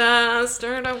but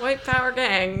start a white power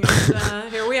gang.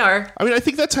 And, here we are. I mean, I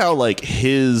think that's how like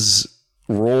his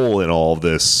role in all of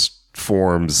this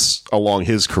forms along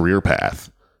his career path,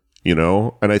 you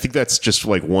know? And I think that's just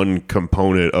like one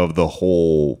component of the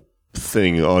whole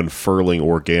thing unfurling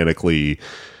organically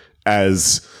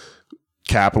as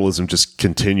capitalism just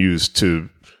continues to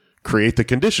create the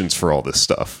conditions for all this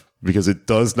stuff, because it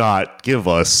does not give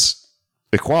us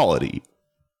equality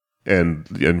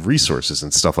and resources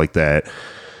and stuff like that.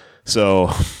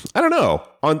 So I don't know.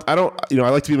 I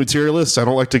like to be a materialist. I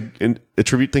don't like to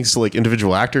attribute things to like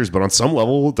individual actors, but on some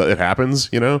level it happens,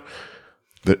 you know,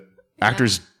 that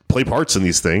actors play parts in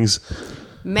these things.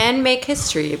 Men make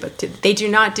history, but they do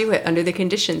not do it under the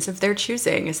conditions of their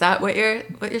choosing. Is that what you're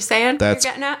saying? You're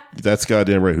getting at? That's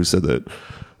goddamn right. Who said that?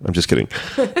 I'm just kidding.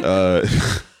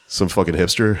 Some fucking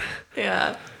hipster.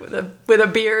 Yeah, with a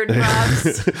beard,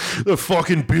 perhaps. The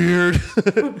fucking beard.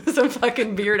 Some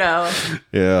fucking beardo.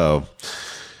 Yeah.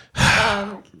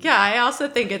 I also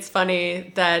think it's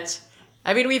funny that,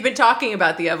 I mean, we've been talking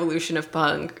about the evolution of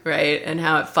punk, right? And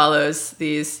how it follows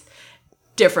these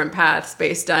different paths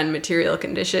based on material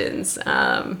conditions.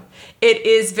 It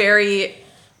is very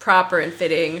proper and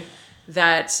fitting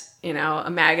that, you know, a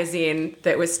magazine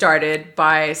that was started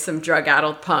by some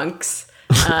drug-addled punks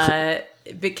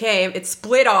it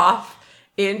split off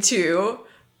into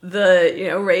the, you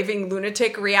know, raving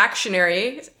lunatic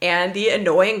reactionary and the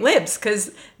annoying libs,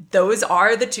 because those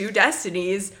are the two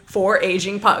destinies for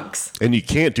aging punks. And you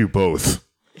can't do both.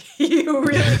 You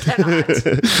really cannot.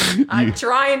 I'm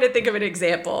trying to think of an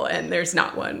example, and there's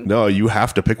not one. No, you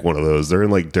have to pick one of those. They're in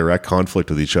like direct conflict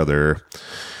with each other.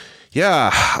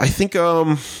 Yeah, I think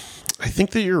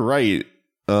that you're right.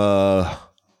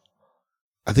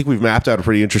 I think we've mapped out a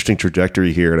pretty interesting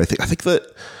trajectory here, and I think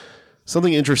that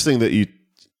something interesting that you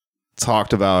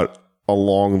talked about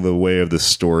along the way of this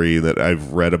story that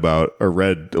I've read a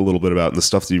little bit about in the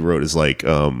stuff that you wrote is like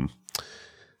the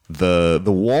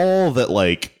wall that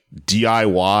like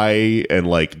DIY and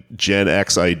like Gen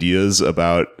X ideas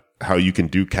about how you can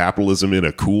do capitalism in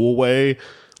a cool way,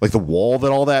 like the wall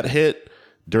that all that hit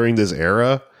during this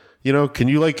era, you know, can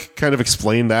you like kind of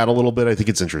explain that a little bit? I think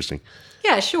it's interesting.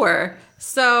 Yeah, sure.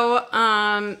 So,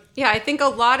 I think a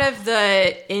lot of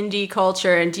the indie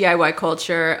culture and DIY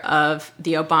culture of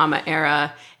the Obama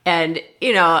era, and,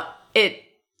 you know,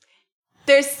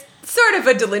 there's sort of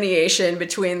a delineation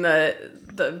between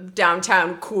the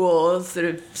downtown cool sort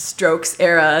of Strokes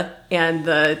era and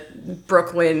the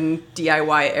Brooklyn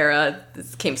DIY era.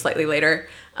 This came slightly later.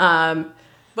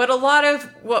 But a lot of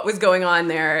what was going on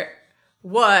there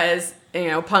was, you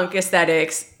know, punk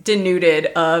aesthetics denuded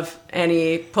of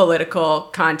any political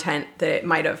content that it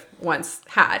might have once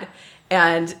had.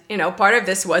 And, you know, part of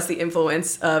this was the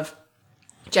influence of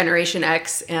Generation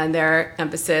X and their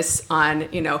emphasis on,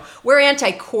 you know, we're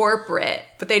anti-corporate,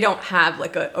 but they don't have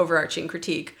like an overarching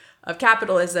critique of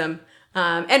capitalism.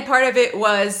 And part of it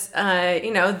was,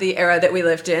 the era that we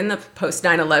lived in, the post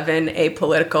 9/11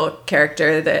 apolitical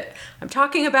character that I'm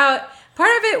talking about.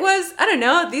 Part of it was, I don't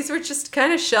know, these were just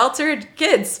kind of sheltered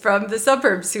kids from the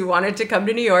suburbs who wanted to come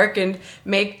to New York and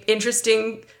make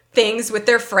interesting things with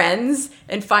their friends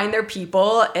and find their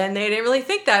people. And they didn't really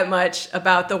think that much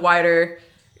about the wider,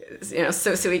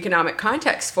 socioeconomic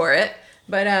context for it.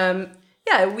 But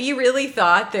we really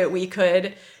thought that we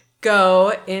could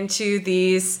go into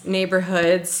these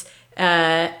neighborhoods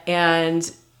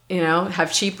and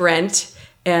have cheap rent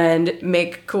and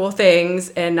make cool things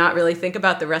and not really think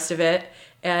about the rest of it.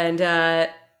 And I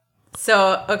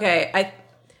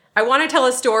want to tell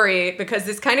a story because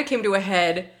this kind of came to a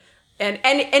head, and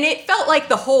it felt like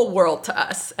the whole world to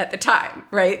us at the time,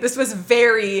 right? This was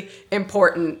very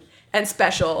important and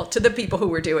special to the people who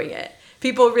were doing it.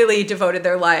 People really devoted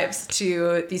their lives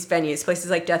to these venues,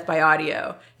 places like Death by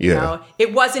Audio. You know,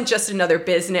 it wasn't just another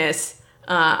business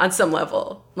on some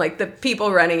level. Like the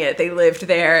people running it, they lived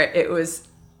there. It was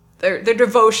their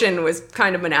devotion was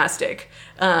kind of monastic.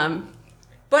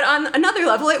 But on another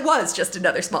level, it was just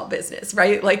another small business,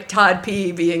 right? Like Todd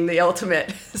P. being the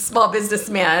ultimate small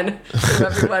businessman who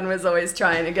everyone was always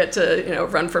trying to get to,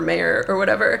 run for mayor or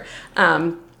whatever.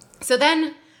 So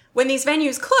then when these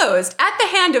venues closed, at the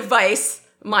hand of Vice,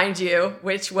 mind you,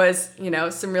 which was,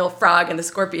 some real Frog and the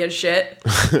Scorpion shit,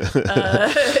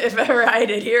 if ever I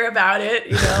did hear about it,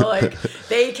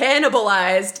 they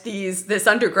cannibalized this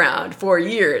underground for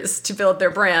years to build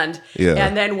their brand. Yeah.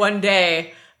 And then one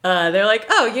day, they're like,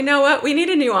 oh, you know what? We need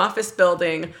a new office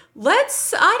building. Let's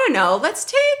take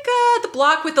the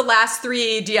block with the last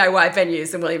 3 DIY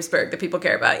venues in Williamsburg that people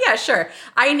care about. Yeah, sure.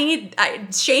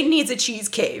 Shane needs a cheese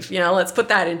cave. Let's put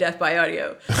that in Death by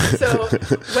Audio. So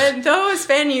when those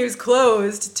venues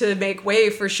closed to make way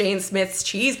for Shane Smith's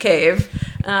cheese cave,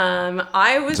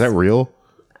 Is that real?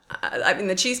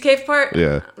 The cheese cave part?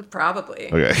 Yeah.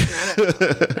 Probably. Okay.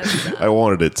 I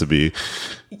wanted it to be.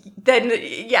 Then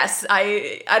yes,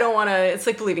 I don't want to. It's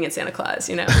like believing in Santa Claus,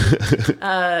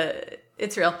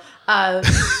 it's real. But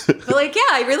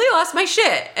I really lost my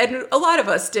shit, and a lot of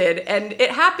us did, and it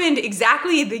happened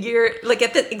exactly the year,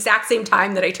 at the exact same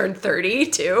time that I turned 30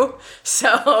 too.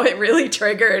 So it really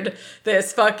triggered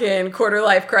this fucking quarter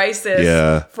life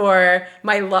crisis for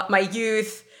my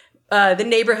youth. The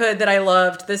neighborhood that I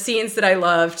loved, the scenes that I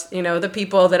loved, the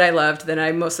people that I loved that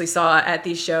I mostly saw at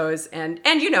these shows. And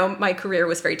my career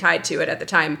was very tied to it at the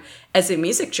time as a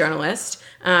music journalist.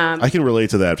 I can relate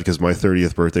to that because my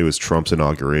 30th birthday was Trump's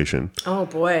inauguration. Oh,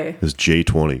 boy. It was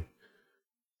J20.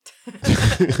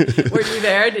 Were you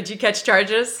there? Did you catch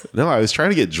charges? No, I was trying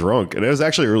to get drunk. And it was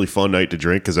actually a really fun night to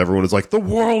drink because everyone was like, the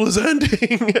world is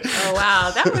ending. Oh,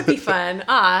 wow. That would be fun.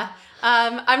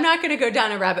 I'm not going to go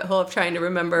down a rabbit hole of trying to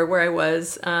remember where I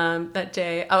was that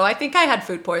day. Oh, I think I had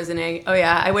food poisoning. Oh,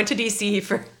 yeah. I went to D.C.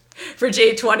 for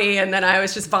J20, and then I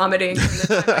was just vomiting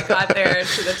from the time I got there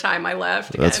to the time I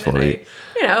left. That's funny.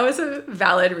 And it was a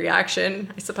valid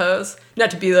reaction, I suppose.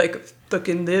 Not to be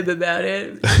fucking lib about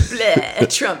it.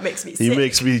 Bleh, Trump makes me sick. He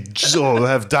makes me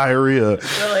have diarrhea.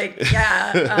 So,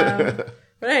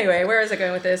 But anyway, where was I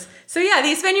going with this? So yeah,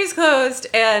 these venues closed,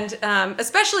 and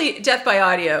especially Death by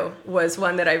Audio was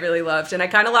one that I really loved, and I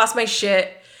kind of lost my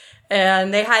shit.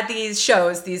 And they had these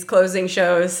closing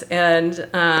shows, and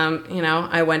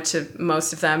I went to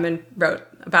most of them and wrote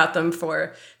about them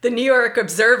for the New York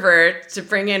Observer to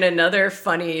bring in another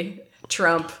funny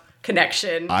Trump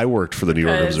connection. I worked for the New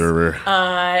York Observer.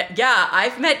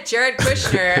 I've met Jared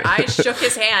Kushner. I shook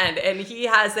his hand, and he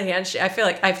has the handshake. I feel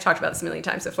like I've talked about this a million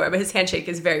times before, but his handshake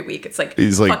is very weak. It's like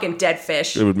fucking dead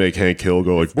fish. It would make Hank Hill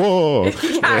go like, whoa. Yeah,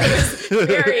 it was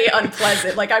very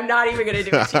unpleasant. I'm not even going to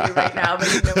do it to you right now,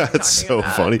 but you know what I'm That's so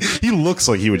about. Funny. He looks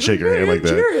like he would shake your hand like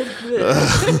that.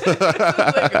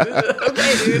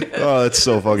 Okay, dude. Oh, that's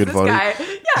so fucking funny. Guy.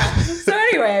 Yeah. So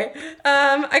anyway,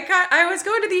 I was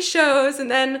going to these shows,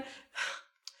 and then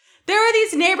there were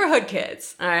these neighborhood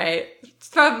kids, all right,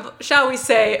 from, shall we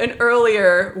say, an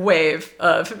earlier wave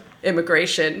of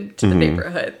immigration to the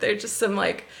neighborhood. They're just some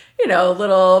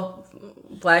little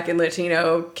Black and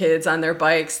Latino kids on their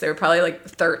bikes. They're probably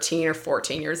 13 or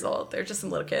 14 years old. They're just some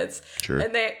little kids. Sure.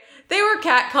 And they were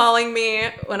catcalling me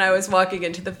when I was walking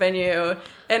into the venue,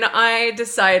 and I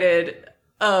decided,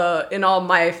 in all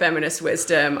my feminist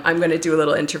wisdom, I'm going to do a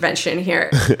little intervention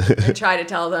here and try to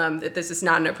tell them that this is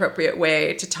not an appropriate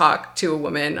way to talk to a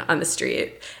woman on the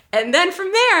street. And then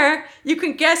from there, you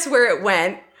can guess where it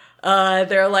went.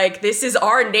 They're like, this is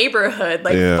our neighborhood.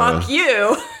 Fuck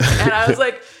you. And I was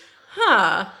like,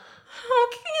 huh.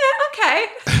 Okay.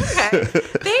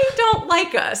 They don't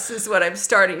like us is what I'm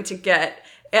starting to get.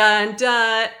 And,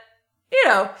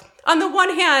 on the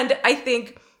one hand, I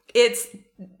think it's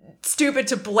stupid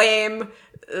to blame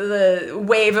the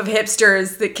wave of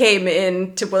hipsters that came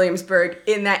into Williamsburg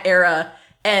in that era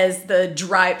as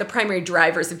the primary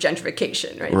drivers of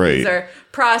gentrification, right? These are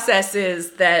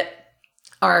processes that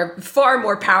are far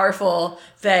more powerful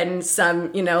than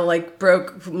some, like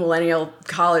broke millennial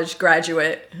college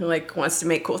graduate who like wants to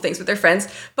make cool things with their friends.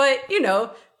 But,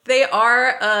 they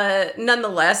are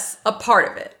nonetheless a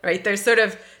part of it, right? They're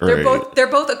they're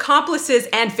both accomplices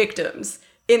and victims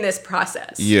in this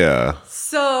process. Yeah.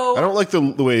 So I don't like the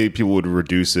way people would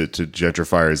reduce it to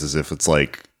gentrifiers as if it's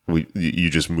like you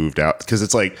just moved out, because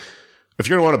it's like, if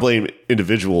you're going to want to blame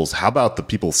individuals, how about the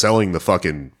people selling the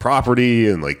fucking property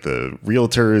and like the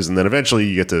realtors, and then eventually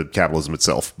you get to capitalism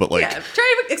itself. But like,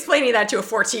 try explaining that to a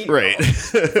 14-year-old. Right.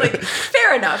 Like,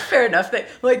 fair enough. That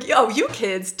like, you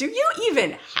kids, do you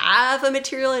even have a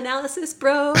material analysis,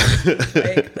 bro?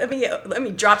 Like, let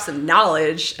me drop some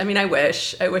knowledge. I mean, I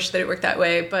wish that it worked that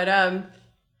way, but it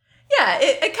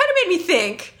kind of made me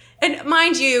think. And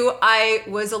mind you, I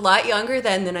was a lot younger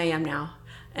then than I am now.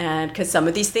 And because some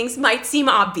of these things might seem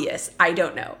obvious, I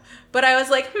don't know. But I was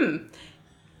like,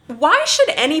 why should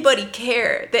anybody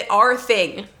care that our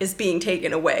thing is being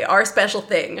taken away, our special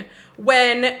thing,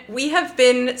 when we have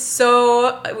been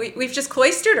we've just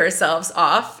cloistered ourselves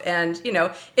off, and,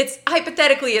 it's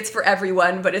hypothetically it's for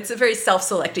everyone, but it's a very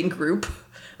self-selecting group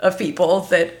of people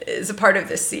that is a part of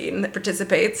this scene that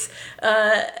participates.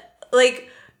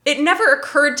 It never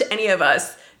occurred to any of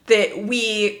us that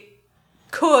we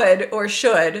could or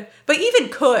should, but even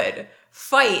could,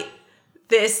 fight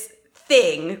this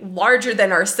thing larger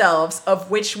than ourselves of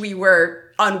which we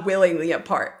were unwillingly a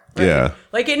part. Right? Yeah.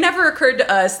 Like, it never occurred to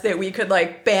us that we could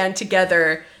like band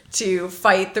together to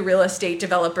fight the real estate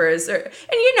developers,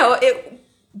 it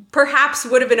perhaps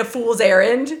would have been a fool's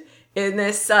errand in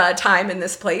this time, in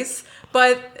this place.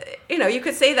 But, you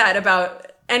could say that about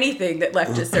anything that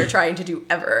leftists are trying to do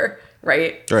ever,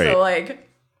 right? Right. So I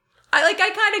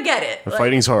kind of get it.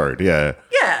 Fighting's hard, yeah.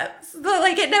 Yeah,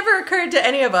 but it never occurred to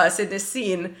any of us in this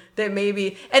scene that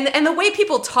maybe, and the way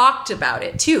people talked about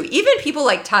it too, even people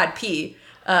like Todd P.,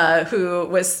 who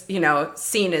was,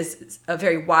 seen as a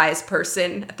very wise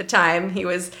person at the time. He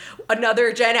was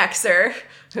another Gen Xer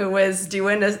who was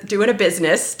doing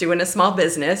a small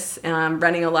business,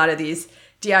 running a lot of these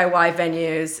DIY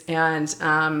venues,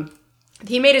 and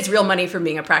he made his real money from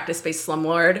being a practice-based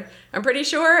slumlord, I'm pretty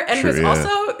sure, and was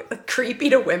also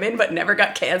creepy to women, but never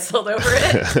got canceled over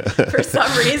it for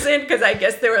some reason, because I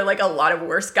guess there were like a lot of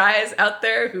worse guys out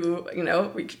there who,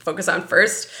 we could focus on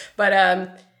first.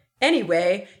 But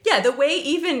anyway, the way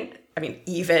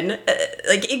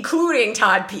including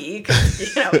Todd P.,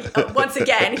 once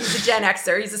again, he's a Gen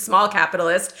Xer, he's a small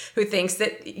capitalist who thinks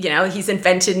that, he's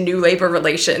invented new labor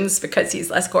relations because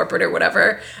he's less corporate or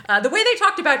whatever. The way they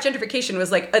talked about gentrification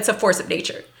was like, it's a force of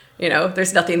nature.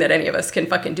 There's nothing that any of us can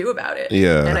fucking do about it.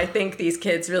 Yeah. And I think these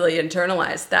kids really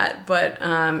internalized that. But,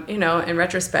 in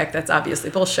retrospect, that's obviously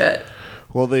bullshit.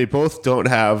 Well, they both don't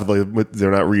have,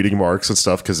 they're not reading Marx and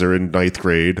stuff because they're in 9th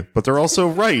grade, but they're also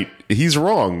right. He's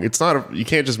wrong. It's not, you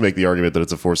can't just make the argument that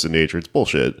it's a force of nature. It's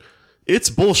bullshit. It's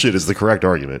bullshit is the correct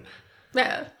argument.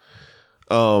 Yeah.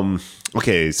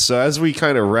 Okay, so as we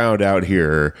kind of round out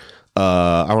here,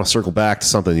 I want to circle back to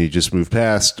something you just moved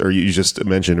past, or you just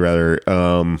mentioned rather,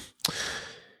 the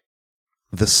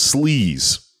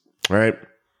sleaze, right?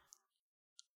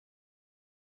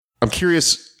 I'm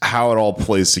curious how it all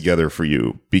plays together for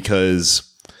you,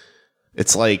 because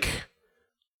it's like,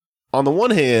 on the one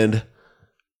hand,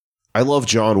 I love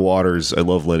John Waters, I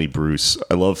love Lenny Bruce,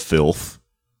 I love Filth.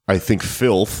 I think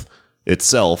Filth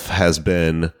itself has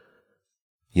been,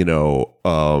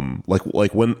 I'm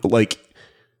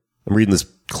reading this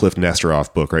Cliff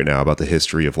Nesteroff book right now about the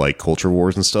history of like culture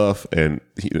wars and stuff, and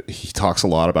he talks a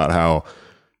lot about how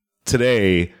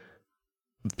today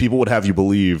people would have you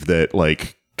believe that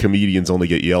like comedians only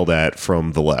get yelled at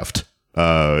from the left.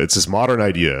 It's this modern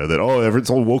idea that, it's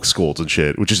all woke scolds and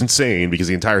shit, which is insane because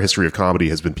the entire history of comedy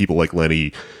has been people like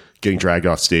Lenny getting dragged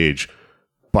off stage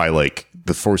by like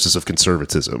the forces of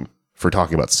conservatism for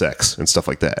talking about sex and stuff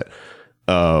like that.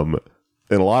 In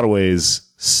a lot of ways,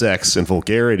 sex and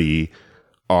vulgarity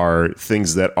are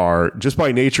things that are just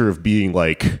by nature of being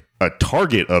like a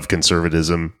target of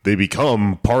conservatism, they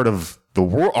become part of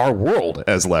our world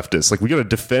as leftists. Like, we got to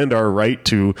defend our right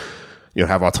to,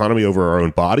 have autonomy over our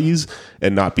own bodies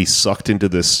and not be sucked into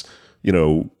this,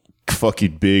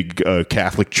 fucking big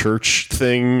Catholic Church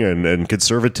thing and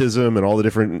conservatism and all the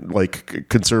different like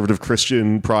conservative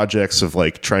Christian projects of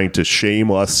like trying to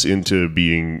shame us into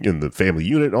being in the family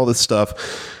unit and all this stuff.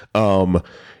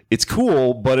 It's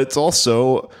cool, but it's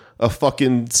also a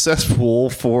fucking cesspool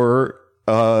for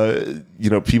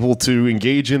people to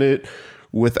engage in it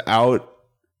without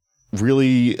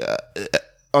really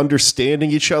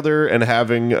understanding each other and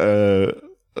having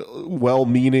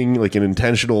well-meaning, like, an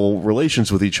intentional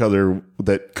relations with each other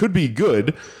that could be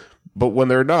good, but when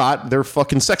they're not, they're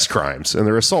fucking sex crimes and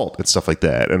they're assault and stuff like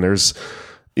that. And there's,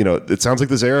 it sounds like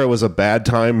this era was a bad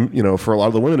time, for a lot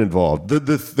of the women involved.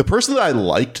 The person that I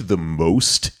liked the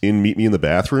most in Meet Me in the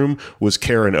Bathroom was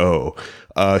Karen O.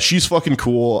 She's fucking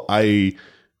cool. I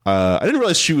didn't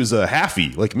realize she was a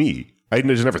halfie like me. I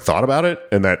just never thought about it,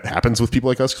 and that happens with people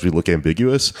like us because we look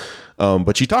ambiguous.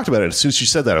 But she talked about it. As soon as she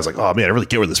said that, I was like, oh, man, I really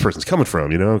get where this person's coming from,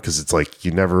 because it's like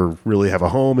you never really have a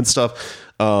home and stuff.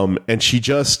 And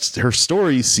her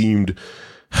story seemed,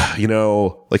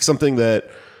 like something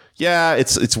that, yeah,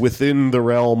 it's within the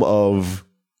realm of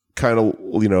kind of,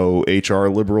 HR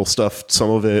liberal stuff, some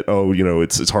of it. Oh,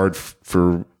 it's hard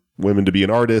for women to be an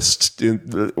artist. I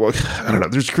don't know.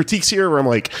 There's critiques here where I'm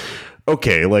like,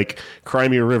 okay, like, cry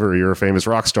me a river, you're a famous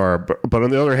rock star. But on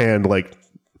the other hand, like,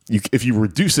 if you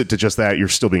reduce it to just that, you're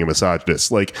still being a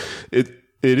misogynist. Like,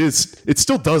 it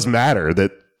still does matter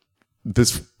that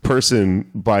this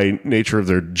person, by nature of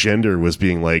their gender, was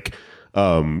being like,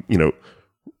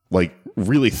 like,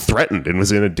 really threatened and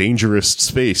was in a dangerous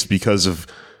space because of,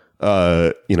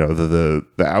 the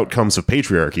outcomes of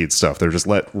patriarchy and stuff. They're just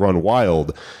let run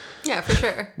wild. Yeah, for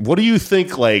sure. What do you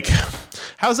think, like,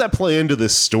 how does that play into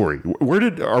this story?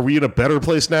 Are we in a better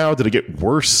place now? Did it get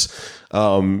worse?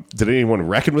 Did anyone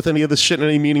reckon with any of this shit in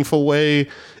any meaningful way?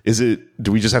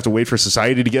 Do we just have to wait for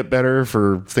society to get better,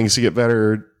 for things to get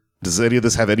better? Does any of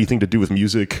this have anything to do with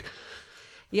music?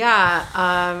 Yeah.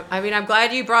 I'm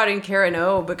glad you brought in Karen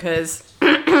O, because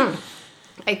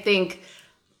I think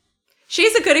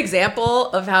she's a good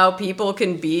example of how people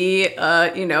can be,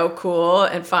 cool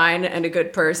and fine and a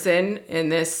good person in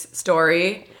this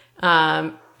story.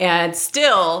 And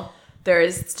still,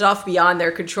 there's stuff beyond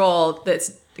their control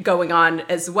that's going on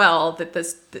as well that the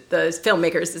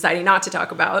filmmakers deciding not to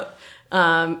talk about.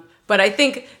 But I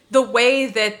think the way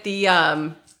that the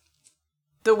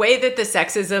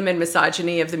sexism and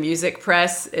misogyny of the music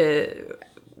press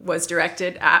was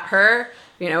directed at her,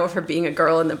 of her being a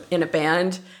girl in a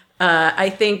band, I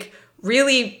think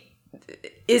really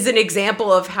is an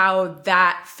example of how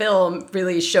that film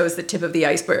really shows the tip of the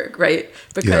iceberg, right?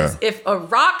 Because if a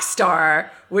rock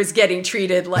star was getting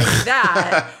treated like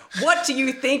that, what do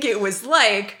you think it was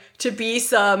like to be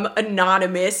some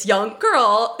anonymous young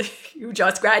girl who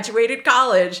just graduated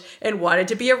college and wanted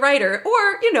to be a writer?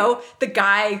 Or, the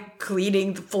guy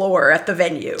cleaning the floor at the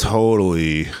venue.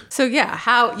 Totally. So,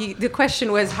 yeah, the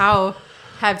question was, how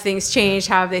have things changed?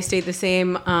 How have they stayed the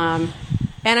same?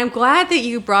 And I'm glad that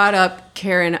you brought up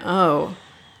Karen O,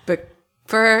 but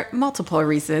for multiple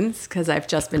reasons, because I've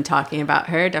just been talking about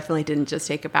her. Definitely didn't just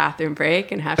take a bathroom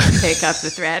break and have to pick up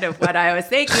the thread of what I was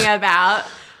thinking about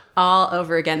all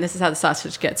over again. This is how the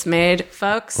sausage gets made,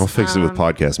 folks. I'll fix it with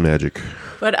podcast magic.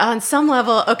 But on some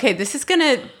level, okay, this is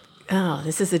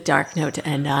a dark note to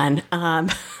end on.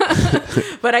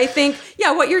 But I think,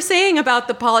 what you're saying about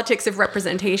the politics of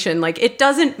representation, like, it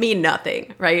doesn't mean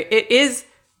nothing, right? It is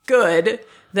good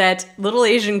that little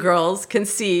Asian girls can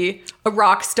see a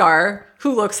rock star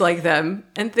who looks like them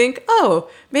and think, oh,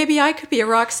 maybe I could be a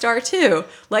rock star too.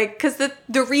 Like, because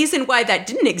the reason why that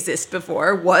didn't exist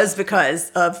before was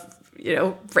because of,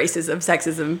 racism,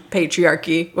 sexism,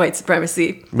 patriarchy, white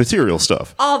supremacy. Material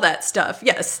stuff. All that stuff.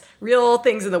 Yes. Real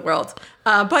things in the world.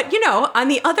 But, on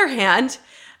the other hand,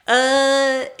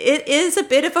 it is a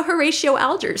bit of a Horatio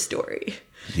Alger story.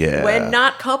 Yeah. When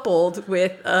not coupled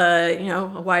with, a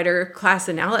wider class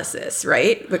analysis,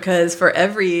 right? Because for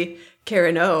every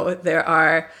Karen O, there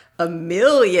are a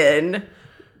million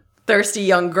thirsty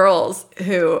young girls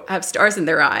who have stars in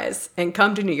their eyes and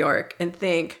come to New York and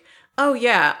think, oh,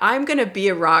 yeah, I'm going to be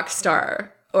a rock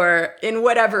star, or in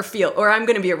whatever field, or I'm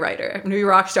going to be a writer. I'm going to be a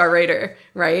rock star writer,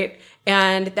 right?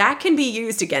 And that can be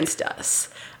used against us.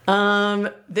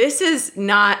 This is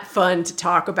not fun to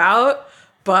talk about,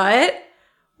 but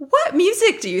what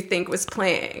music do you think was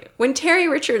playing when Terry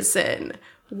Richardson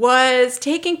was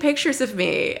taking pictures of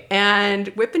me and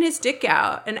whipping his dick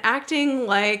out and acting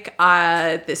like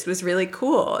this was really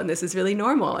cool and this is really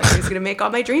normal and he was going to make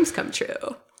all my dreams come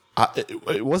true?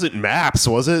 It wasn't Maps,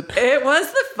 was it? It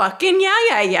was the fucking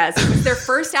Yes. It was their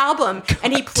first album,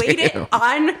 and he played it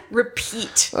on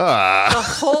repeat the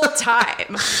whole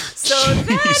time. So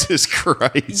Jesus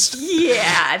Christ.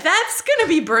 Yeah, that's going to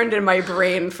be burned in my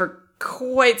brain for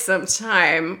quite some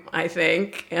time, I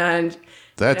think. And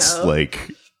that's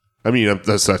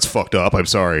that's fucked up. I'm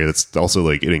sorry. That's also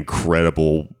like an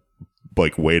incredible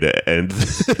like way to end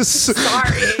this.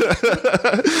 Sorry.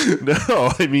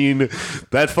 No, I mean,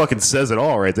 that fucking says it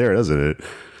all right there, doesn't it?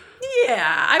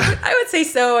 Yeah, I would say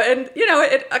so. And,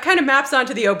 it kind of maps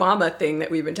onto the Obama thing that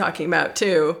we've been talking about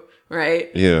too, right?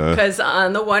 Yeah. Because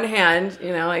on the one hand,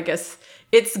 I guess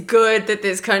it's good that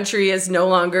this country is no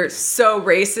longer so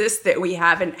racist that we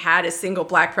haven't had a single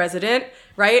black president,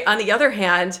 right? On the other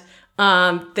hand,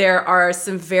 there are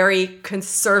some very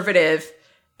conservative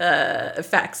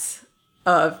effects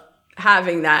of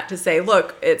having that, to say,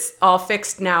 look, it's all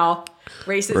fixed now.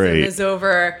 Racism is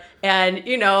over. And,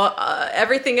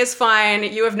 everything is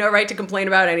fine. You have no right to complain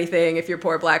about anything if you're a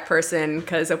poor black person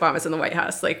because Obama's in the White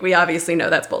House. Like, we obviously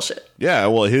know that's bullshit. Yeah,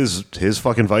 well, his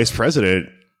fucking vice president,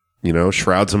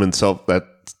 shrouds himself that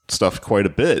stuff quite a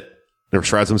bit. Or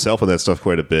shrouds himself in that stuff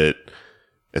quite a bit.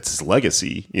 It's his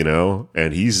legacy,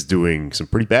 and he's doing some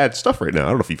pretty bad stuff right now. I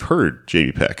don't know if you've heard,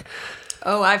 Jamie Peck.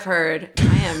 Oh, I've heard.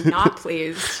 I am not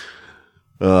pleased.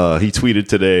 He tweeted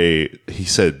today, he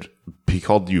said, he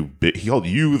called you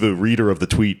the reader of the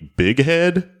tweet Big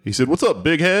Head. He said, "What's up,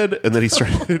 Big Head?" And then he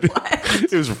started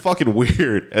it was fucking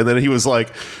weird. And then he was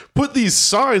like, "Put these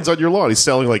signs on your lawn." He's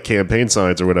selling like campaign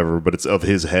signs or whatever, but it's of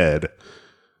his head.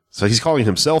 So he's calling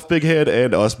himself Big Head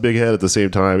and us Big Head at the same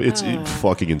time. It's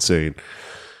fucking insane.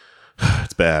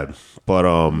 It's bad. But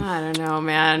I don't know,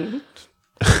 man.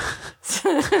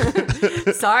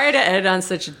 Sorry to end on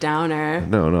such a downer.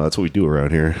 No, that's what we do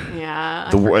around here. Yeah.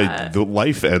 The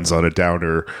life ends on a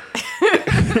downer.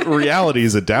 Reality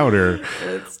is a downer.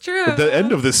 It's true. The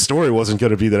end of this story wasn't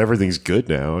going to be that everything's good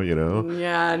now,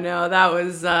 Yeah, no, that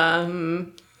was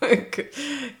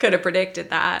could have predicted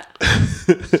that.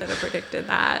 Should have predicted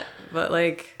that. But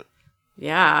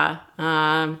yeah.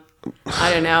 I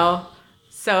don't know.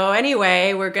 So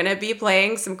anyway, we're going to be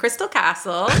playing some Crystal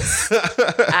Castles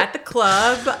at the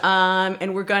club,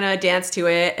 and we're going to dance to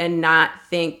it and not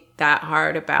think that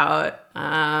hard about,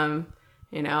 how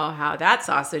that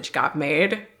sausage got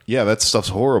made. Yeah, that stuff's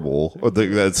horrible.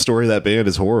 That story of that band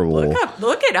is horrible.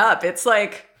 Look it up. It's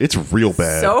it's real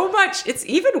bad. So much. It's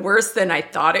even worse than I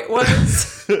thought it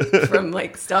was from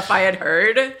stuff I had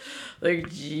heard.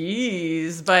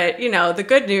 Geez. But, the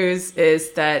good news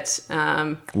is that...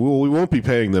 well, we won't be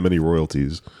paying them any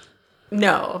royalties.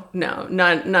 No. None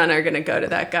are going to go to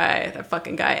that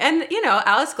fucking guy. And,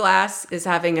 Alice Glass is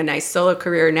having a nice solo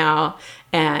career now,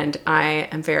 and I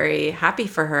am very happy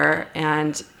for her.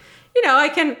 And,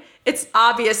 it's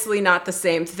obviously not the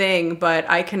same thing, but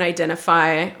I can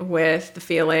identify with the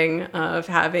feeling of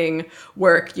having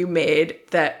work you made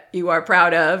that you are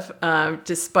proud of,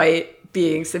 despite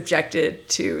being subjected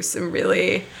to some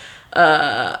really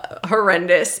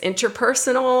horrendous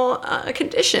interpersonal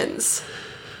conditions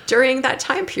during that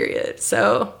time period.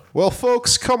 So, well,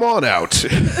 folks, come on out.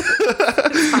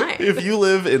 If you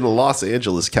live in Los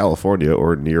Angeles, California,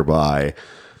 or nearby,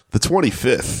 the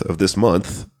 25th of this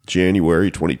month,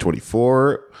 January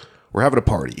 2024, we're having a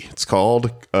party. It's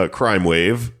called Crime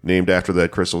Wave, named after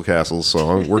that Crystal Castles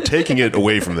song. We're taking it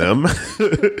away from them.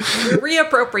 We're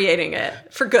reappropriating it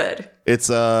for good. It's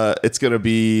going to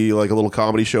be like a little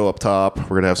comedy show up top. We're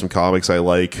going to have some comics I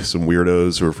like, some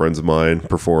weirdos who are friends of mine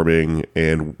performing,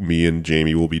 and me and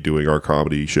Jamie will be doing our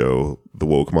comedy show, The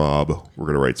Woke Mob. We're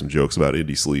going to write some jokes about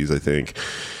indie sleaze, I think.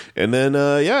 And then,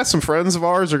 some friends of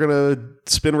ours are going to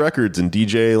spin records and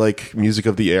DJ music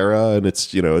of the era. And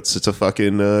it's, it's a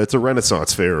fucking, it's a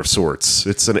Renaissance fair of sorts.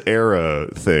 It's an era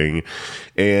thing.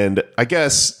 And I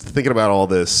guess thinking about all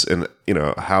this and,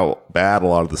 how bad a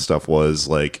lot of the stuff was,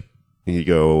 you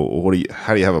go,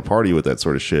 how do you have a party with that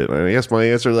sort of shit? And I guess my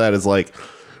answer to that is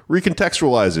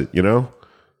recontextualize it,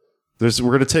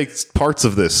 we're gonna take parts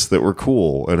of this that were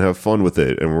cool and have fun with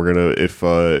it, and we're gonna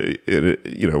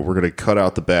we're gonna cut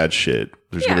out the bad shit.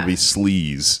 There's gonna be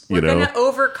sleaze. We're gonna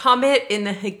overcome it in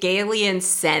the Hegelian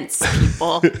sense,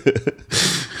 people.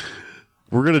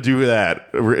 We're gonna do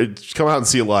that. Come out and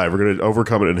see it live. We're gonna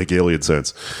overcome it in Hegelian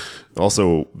sense.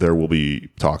 Also, there will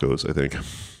be tacos, I think.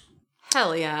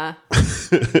 Hell yeah!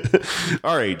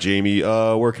 All right, Jamie.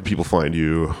 Where can people find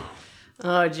you?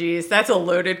 Oh, geez. That's a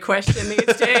loaded question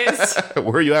these days.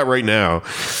 Where are you at right now?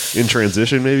 In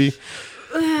transition, maybe?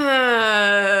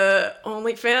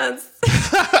 OnlyFans.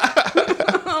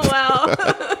 Oh, wow.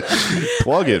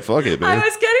 Plug it. Fuck it, man. I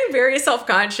was getting very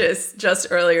self-conscious just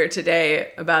earlier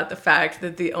today about the fact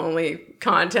that the only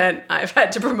content I've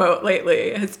had to promote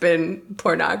lately has been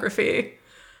pornography.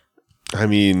 I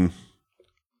mean,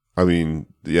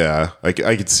 yeah, I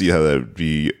could see how that would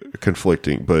be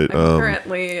conflicting, but I'm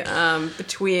currently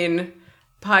between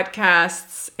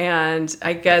podcasts and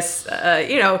I guess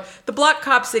the Block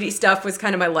Cop City stuff was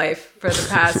kind of my life for the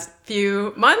past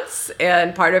few months,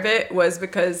 and part of it was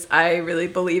because I really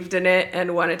believed in it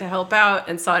and wanted to help out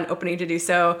and saw an opening to do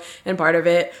so, and part of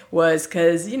it was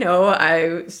because, you know,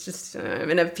 I was just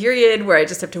in a period where I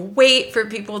just have to wait for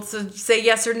people to say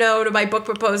yes or no to my book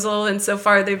proposal, and so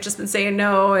far they've just been saying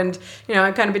no, and, you know,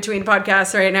 I'm kind of between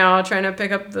podcasts right now trying to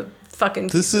pick up the fucking...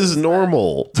 This is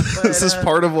normal. This is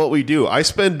part of what we do. I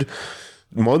spend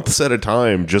months at a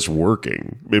time just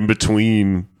working in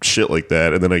between shit like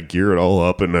that, and then I gear it all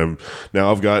up, and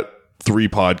I've got 3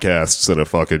 podcasts and a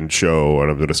fucking show, and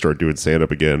I'm gonna start doing stand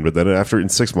up again. But then in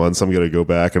 6 months, I'm gonna go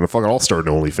back and I'll start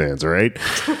an OnlyFans. All right?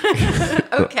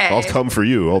 Okay, I'll come for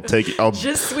you. I'll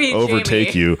just sweet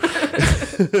overtake Jamie. you.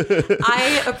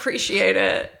 I appreciate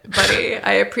it, buddy.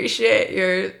 I appreciate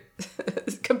your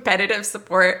competitive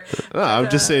support. I'm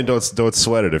just saying, don't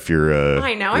sweat it if you're.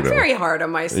 I know I'm very hard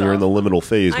on myself. And you're in the liminal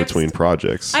phase between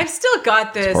projects. I've still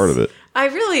got this. It's part of it. I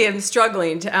really am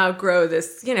struggling to outgrow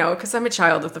this, you know, because I'm a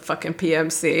child of the fucking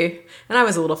PMC, and I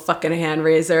was a little fucking hand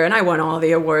raiser, and I won all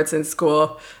the awards in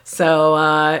school.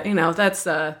 So, you know, that's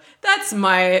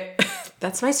my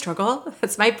that's my struggle.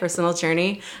 That's my personal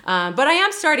journey. But I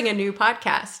am starting a new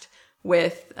podcast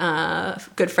with a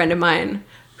good friend of mine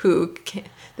who.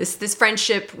 This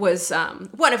friendship was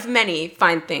one of many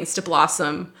fine things to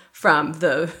blossom from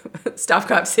the Stop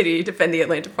Cop City, Defend the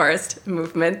Atlanta Forest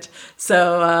movement.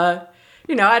 So,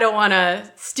 you know, I don't want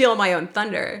to steal my own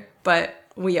thunder, but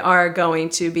we are going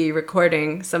to be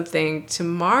recording something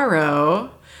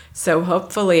tomorrow. So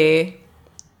hopefully,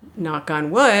 knock on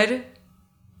wood,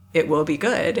 it will be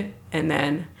good. And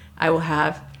then I will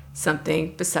have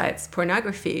something besides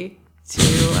pornography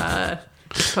to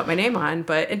put my name on.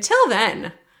 But until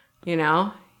then... You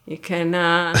know, you can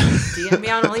DM me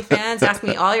on OnlyFans, ask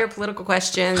me all your political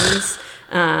questions.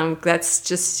 That's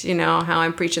just, you know, how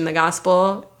I'm preaching the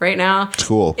gospel right now.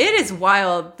 Cool. It is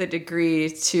wild the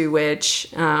degree to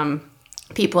which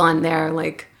people on there,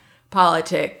 like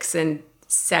politics and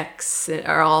sex,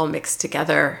 are all mixed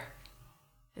together.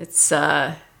 It's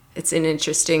an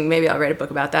interesting. Maybe I'll write a book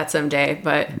about that someday.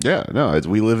 But yeah, no,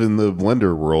 we live in the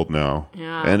Blender world now.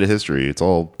 Yeah. And a history. It's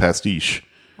all pastiche.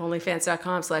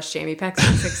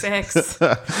 OnlyFans.com/JamiePeck666.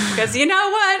 Because you know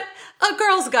what? A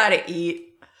girl's gotta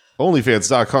eat.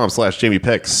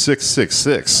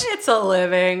 OnlyFans.com/JamiePeck666. It's a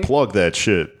living. Plug that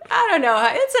shit. I don't know.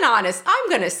 I'm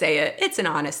gonna say it. It's an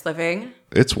honest living.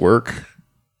 It's work.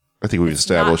 I think we've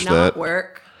established not that.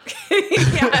 Work.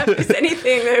 Yeah, if there's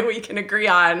anything that we can agree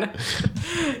on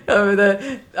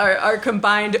over our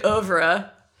combined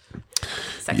oeuvre.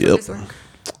 Sex is work.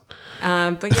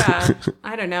 But yeah,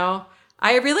 I don't know.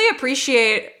 I really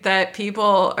appreciate that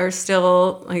people are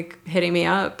still like hitting me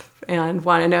up and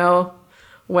want to know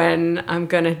when I'm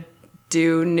going to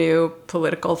do new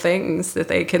political things that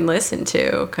they can listen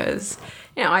to. Because,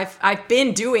 you know, I've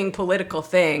been doing political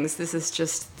things. This is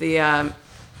just the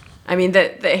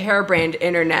harebrained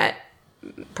internet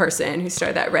person who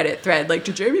started that Reddit thread. Like,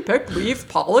 did Jamie Peck leave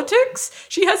politics?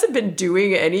 She hasn't been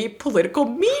doing any political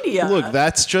media. Look,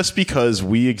 that's just because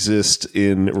we exist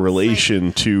in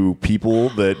relation to people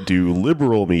that do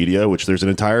liberal media, which there's an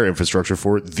entire infrastructure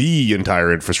for. The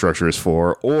entire infrastructure is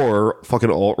for, or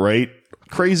fucking alt-right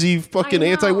crazy fucking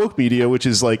anti-woke media, which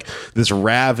is like this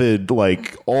rabid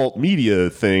like alt media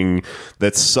thing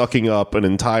that's sucking up an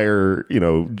entire, you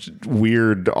know,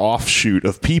 weird offshoot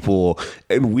of people,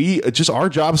 and our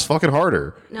job's fucking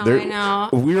harder. I know.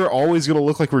 We're always going to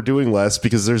look like we're doing less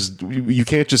because you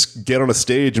can't just get on a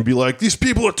stage and be like, these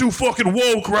people are too fucking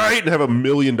woke, right? And have $1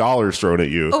 million thrown at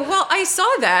you. Oh, well, I saw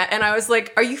that and I was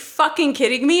like, are you fucking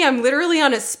kidding me? I'm literally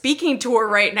on a speaking tour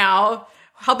right now,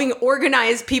 helping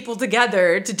organize people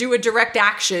together to do a direct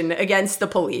action against the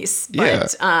police.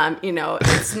 But, you know,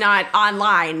 it's not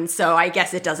online, so I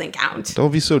guess it doesn't count.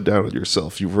 Don't be so down with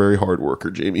yourself. You're a very hard worker,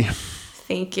 Jamie.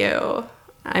 Thank you.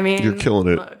 I mean, you're killing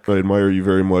it. Look, I admire you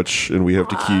very much, and we have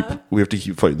to keep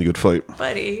fighting the good fight.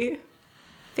 Buddy,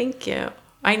 thank you.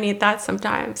 I need that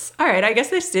sometimes. All right, I guess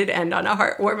this did end on a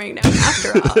heartwarming note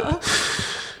after all.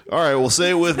 All right, well, say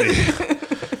it with me.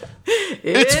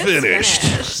 It's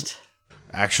finished.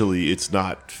 Actually, it's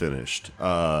not finished.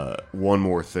 One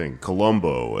more thing.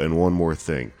 Columbo and one more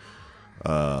thing.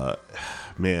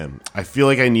 Man, I feel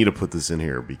like I need to put this in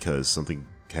here because something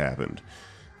happened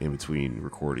in between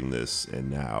recording this and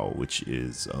now, which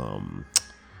is...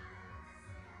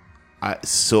 I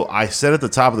said at the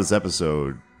top of this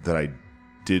episode that I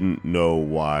didn't know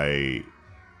why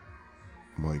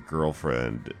my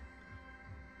girlfriend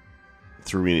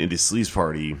threw me into Sleaze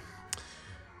party.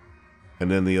 And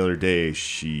then the other day,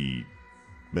 she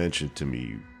mentioned to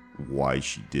me why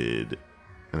she did,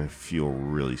 and I feel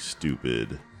really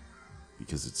stupid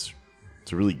because it's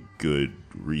It's a really good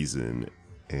reason,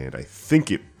 and I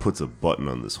think it puts a button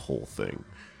on this whole thing,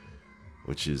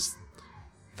 which is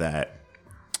that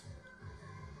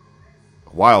a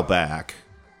while back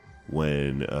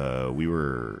when we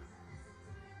were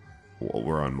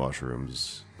on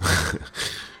mushrooms,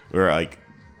 we were like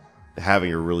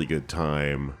having a really good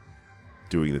time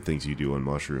doing the things you do on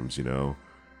mushrooms, you know,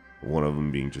 one of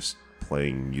them being just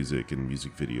playing music and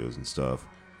music videos and stuff.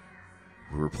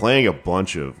 We were playing a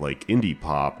bunch of like indie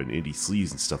pop and indie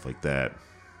sleaze and stuff like that.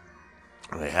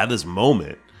 And I had this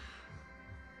moment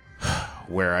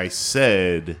where I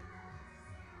said,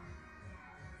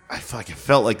 I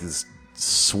felt like this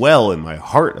swell in my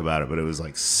heart about it, but it was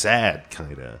like sad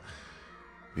kind of,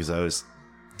 because I was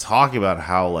talking about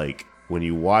how like when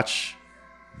you watch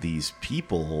these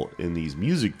people in these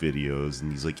music videos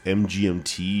and these like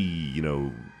MGMT, you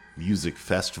know, music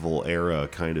festival era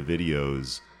kind of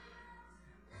videos,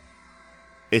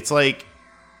 it's like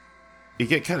you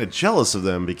get kind of jealous of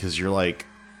them because you're like,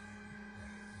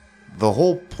 the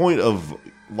whole point of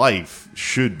life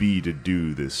should be to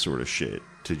do this sort of shit,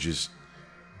 to just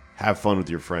have fun with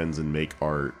your friends and make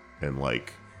art and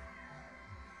like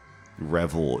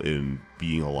revel in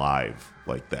being alive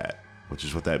like that, which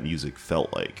is what that music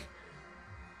felt like.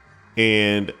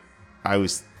 And I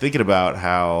was thinking about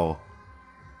how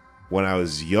when I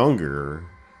was younger,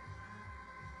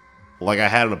 like I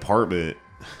had an apartment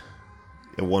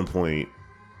at one point,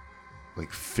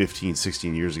 like 15,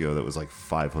 16 years ago, that was like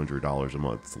 $500 a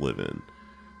month to live in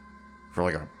for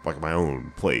like my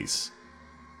own place.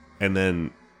 And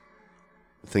then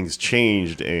things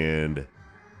changed and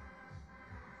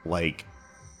like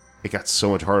it got so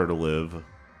much harder to live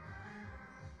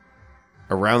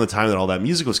around the time that all that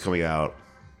music was coming out.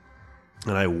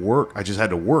 And I just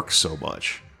had to work so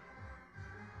much.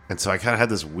 And so I kind of had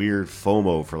this weird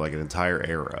FOMO for like an entire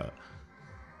era.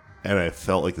 And I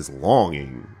felt like this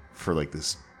longing for like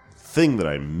this thing that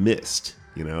I missed,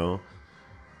 you know?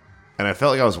 And I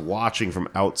felt like I was watching from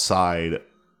outside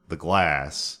the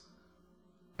glass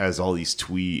as all these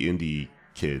twee indie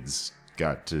kids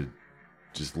got to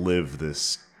just live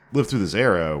through this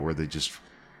era where they just,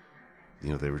 you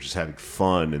know, they were just having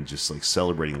fun and just like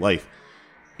celebrating life.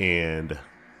 And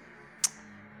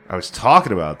I was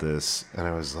talking about this and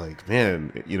I was like,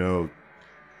 man, you know,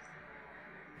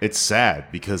 it's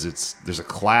sad because there's a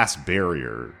class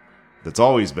barrier that's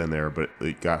always been there, but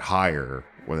it got higher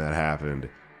when that happened.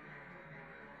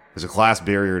 There's a class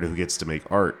barrier to who gets to make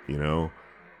art, you know?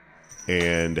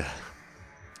 And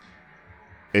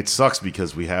it sucks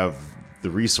because we have the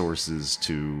resources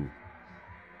to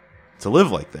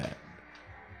live like that.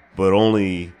 But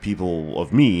only people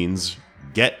of means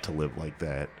get to live like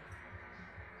that.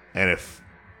 And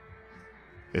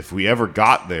if we ever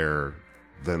got there,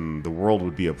 then the world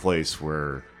would be a place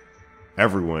where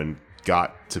everyone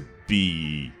got to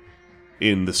be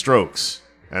in the Strokes,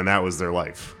 and that was their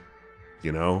life,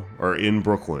 you know? Or in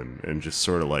Brooklyn, and just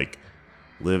sort of like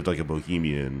lived like a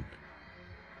bohemian,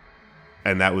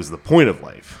 and that was the point of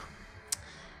life.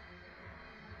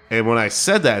 And when I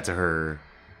said that to her,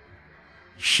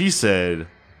 she said,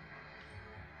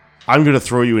 I'm going to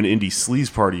throw you an indie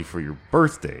sleaze party for your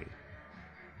birthday.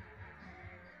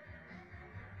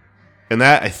 And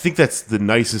I think that's the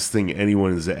nicest thing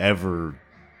anyone has ever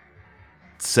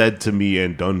said to me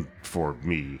and done for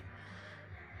me.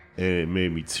 And it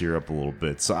made me tear up a little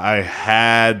bit. So I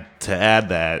had to add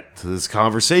that to this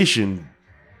conversation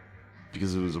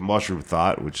because it was a mushroom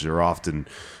thought, which are often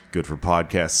good for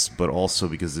podcasts, but also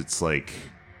because it's like,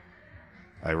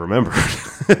 I remembered.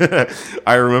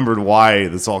 I remembered why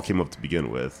this all came up to begin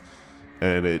with.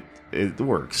 And it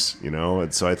works, you know?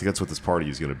 And so I think that's what this party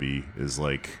is going to be, is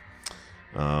like,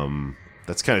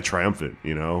 that's kind of triumphant,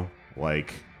 you know?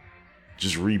 Like,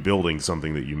 just rebuilding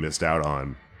something that you missed out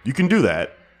on. You can do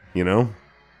that, you know?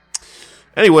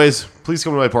 Anyways, please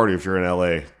come to my party if you're in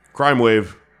LA. Crime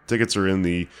Wave. Tickets are in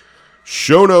the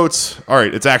show notes. All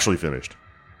right, it's actually finished.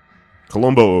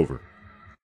 Columbo over.